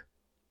Brooke?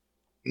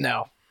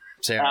 No,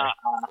 Sarah.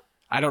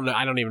 I don't know.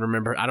 I don't even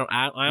remember.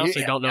 I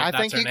honestly don't know if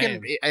that's her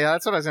name.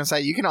 That's what I was gonna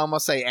say. You can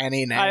almost say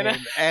any name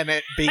and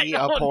it be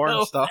a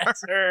porn star.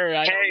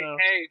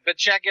 Hey, but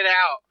check it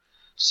out.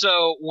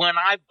 So when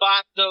I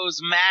bought those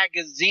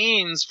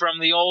magazines from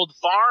the old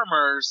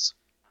farmers,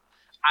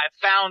 I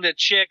found a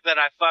chick that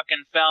I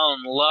fucking fell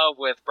in love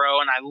with, bro,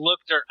 and I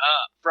looked her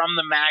up from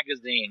the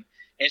magazine,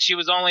 and she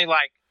was only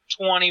like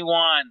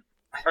 21,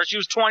 or she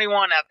was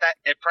 21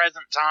 at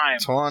present time.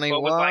 21.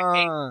 But was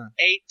like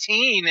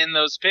 18 in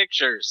those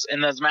pictures,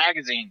 in those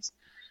magazines.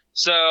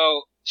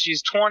 So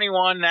she's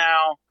 21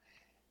 now,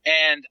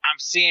 and I'm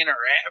seeing her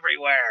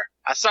everywhere.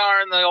 I saw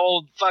her in the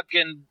old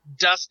fucking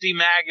dusty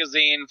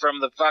magazine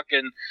from the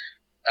fucking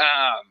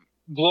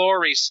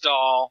Glory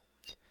stall,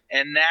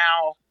 and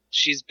now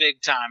she's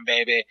big time,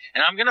 baby.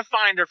 And I'm going to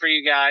find her for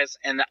you guys,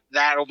 and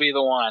that'll be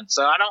the one.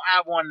 So I don't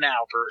have one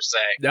now, per se.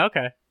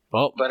 Okay.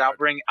 Well, but I'll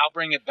bring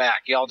it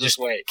back. Y'all just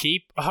wait.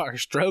 Keep our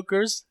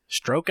strokers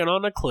stroking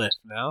on the cliff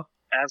now.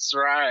 That's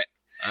right.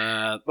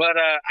 But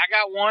I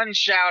got one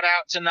shout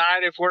out tonight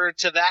if we're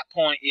to that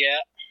point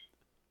yet.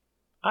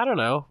 I don't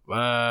know.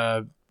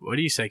 What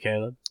do you say,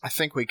 Caleb? I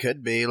think we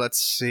could be. Let's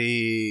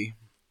see.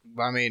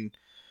 I mean,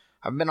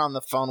 I've been on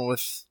the phone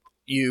with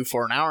you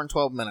for an hour and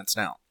 12 minutes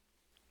now.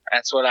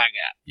 That's what I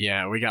got.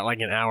 Yeah, we got like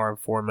an hour and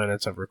 4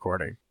 minutes of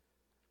recording.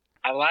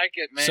 I like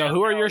it, man. So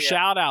who are your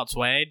shout outs,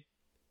 Wade?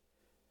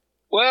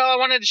 Well, I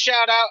wanted to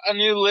shout out a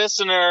new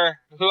listener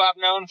who I've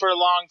known for a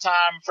long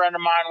time. A friend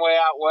of mine way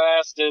out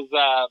west is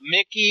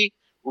Mickey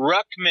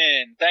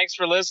Ruckman. Thanks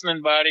for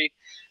listening, buddy.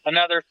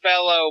 Another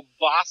fellow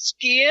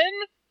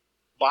Boscanite?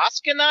 I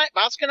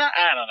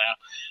don't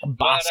know.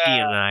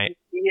 Boscanite.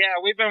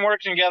 Yeah, we've been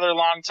working together a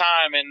long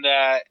time, and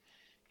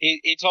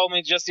he told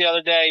me just the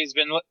other day he's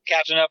been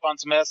catching up on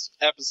some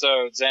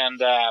episodes, and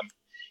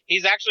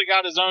he's actually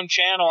got his own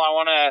channel. I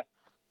want to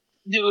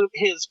do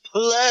his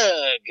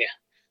plug,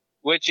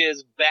 which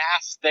is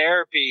Bass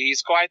Therapy.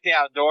 He's quite the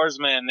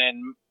outdoorsman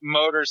and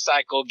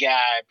motorcycle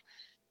guy.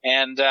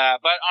 And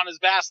but on his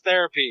Bass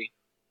Therapy,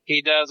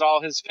 he does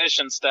all his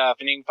fishing stuff,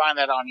 and you can find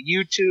that on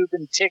YouTube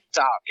and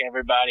TikTok,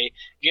 everybody.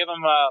 Give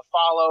him a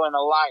follow and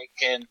a like,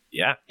 and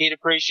he'd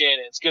appreciate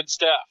it. It's good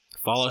stuff.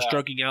 Follow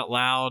Stroking Out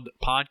Loud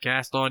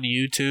podcast on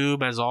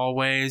YouTube, as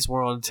always.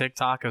 We're on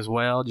TikTok as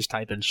well. Just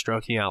type in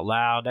Stroking Out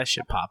Loud. That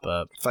should pop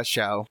up. For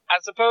sure. I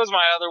suppose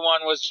my other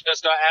one was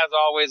just, as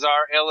always,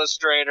 our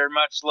illustrator.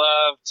 Much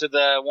love to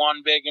the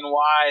One Big and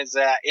Wise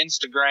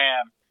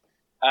Instagram.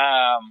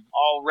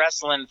 All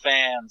wrestling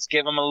fans.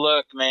 Give him a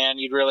look, man.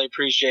 You'd really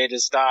appreciate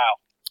his style.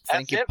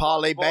 Thank you,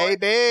 Polly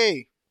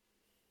Baby.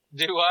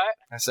 Do what?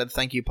 I said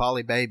thank you,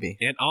 Polly Baby.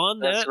 And on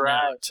that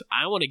note,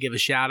 I want to give a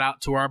shout out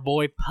to our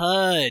boy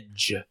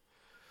Pudge.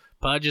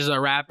 Pudge is a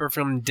rapper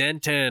from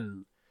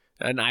Denton,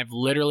 and I've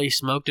literally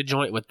smoked a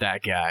joint with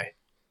that guy.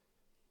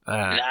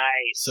 Nice.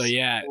 So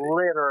yeah,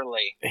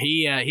 literally.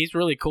 He's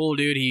really cool,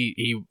 dude.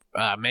 He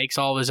makes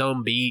all of his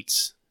own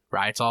beats,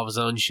 writes all of his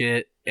own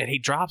shit, and he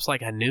drops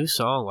like a new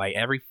song like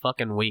every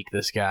fucking week.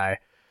 This guy.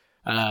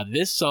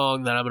 This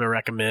song that I'm gonna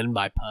recommend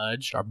by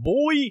Pudge, our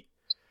boy,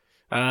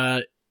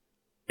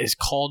 is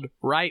called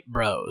Right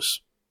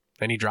Bros,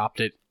 and he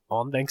dropped it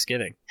on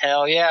Thanksgiving.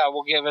 Hell yeah,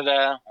 we'll give it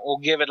a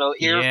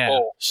earful. Yeah.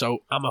 So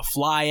I'm gonna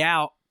fly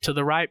out to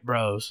the Right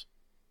Bros.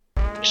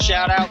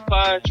 Shout out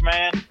Pudge,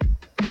 man.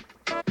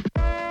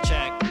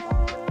 Check.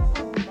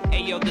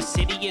 Hey yo, the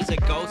city is a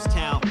ghost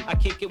town. I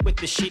kick it with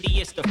the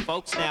shittiest of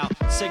folks now.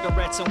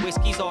 Cigarettes and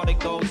whiskeys, all that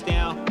goes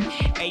down.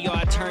 Hey yo,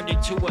 I turned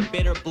into a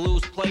bitter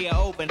blues player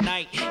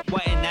overnight.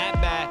 Wasn't that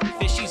bad.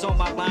 Fishies on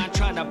my line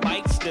trying to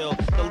bite still.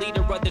 The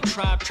leader of the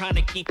tribe trying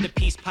to keep the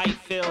peace pipe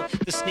filled.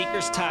 The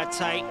sneakers tied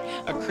tight.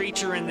 A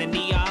creature in the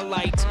neon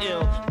lights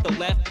ill. The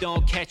left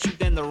don't catch you,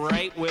 then the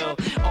right will.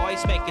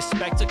 Always making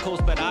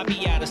spectacles, but I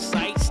be out of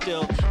sight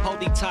still.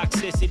 Holy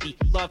toxicity,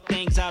 love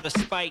things out of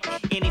spite.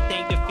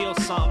 Anything to feel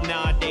something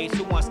nowadays.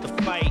 Who wants to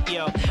fight,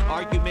 yo?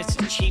 Arguments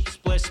is cheap,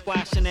 split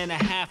splashing in a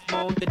half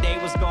moon. The day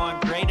was going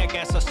great, I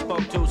guess I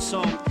spoke too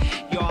soon.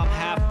 Yo, I'm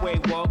halfway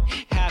woke,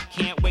 half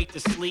can't wait to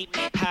sleep.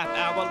 Half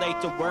hour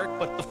late to work,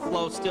 but the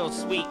flow's still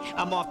sweet.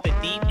 I'm off the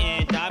deep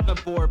end, diving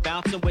board,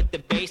 bouncing with the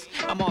bass.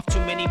 I'm off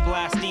too many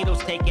blast needles,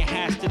 taking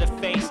hash to the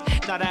face.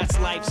 Now that's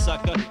life,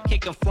 sucker.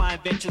 Kicking flying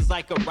bitches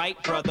like a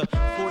Wright brother.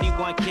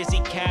 41 Kizzy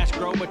Cash,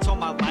 grow it's on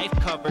my life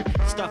covered.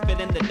 Stuff it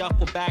in the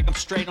duffel bag, I'm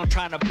straight on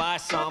trying to buy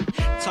some.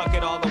 Tuck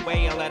it all the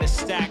way and let it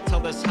stack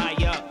till it's high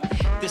up.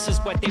 This is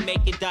what they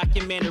making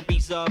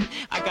documentaries of.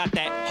 I got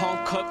that home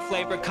cooked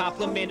flavor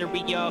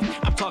complimentary of.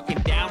 I'm talking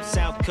down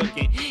south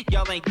cooking.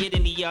 Y'all ain't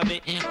getting any of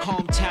it.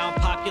 Hometown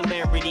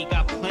popularity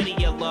got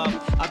plenty of love.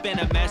 I've been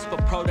a mess,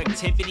 but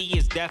productivity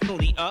is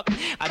definitely up.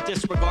 I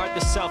disregard the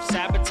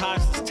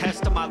self-sabotage that's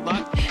testing my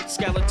luck.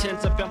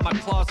 Skeletons up in my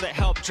closet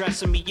help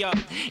dressing me up.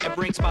 It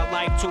brings my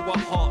life to a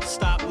halt,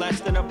 stop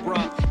less than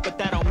abrupt. But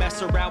that don't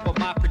mess around with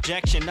my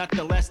projection,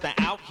 nothing less than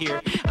out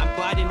here. I'm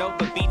gliding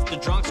over beats, the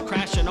drunks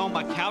crashing on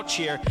my couch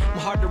here. I'm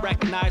hard to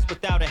recognize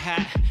without a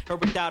hat or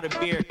without a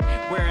beard.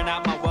 Wearing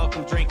out my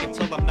welcome drink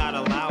until I'm not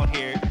allowed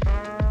here.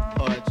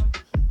 Pudge.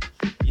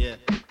 Yeah.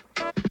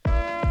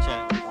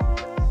 Check.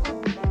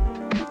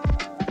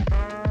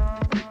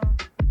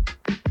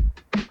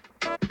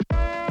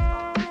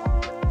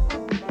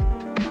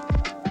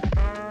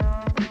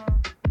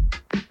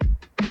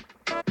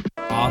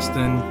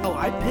 Austin. Oh,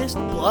 I pissed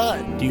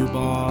blood.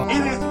 Dewball.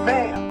 It is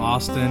bam.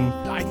 Austin.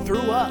 I threw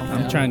up.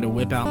 I'm trying to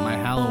whip out my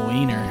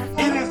Halloweener.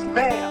 It is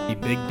bam. The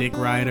Big Dick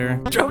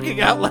Rider.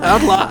 Joking out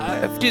loud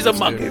live. She's a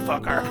monkey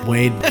fucker.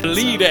 Wade.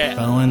 Lead it.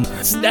 Felon.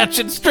 Snatch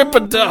and strip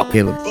and dope.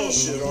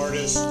 Bullshit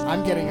artist.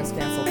 I'm getting us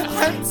canceled.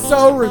 I'm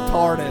so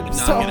retarded.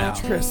 So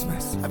much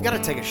Christmas. I've got to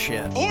take a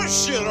shit.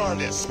 Bullshit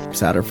artist.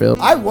 Satterfield.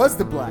 I was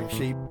the black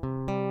sheep.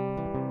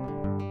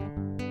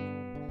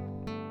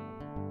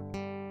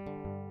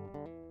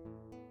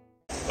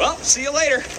 Well, see you later.